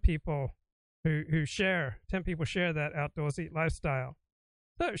are tent people who share that outdoorsy lifestyle.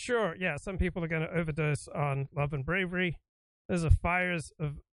 So sure, yeah, some people are going to overdose on love and bravery. Those are fires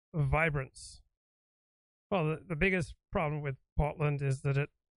of vibrance. Well, the biggest problem with Portland is that it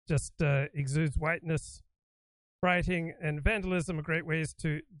just exudes whiteness. Rioting and vandalism are great ways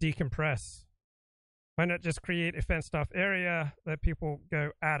to decompress. Why not just create a fenced-off area, let people go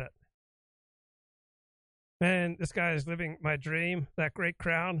at it? Man, this guy is living my dream, that great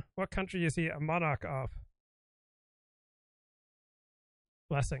crown. What country is he a monarch of?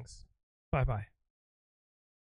 Blessings. Bye-bye.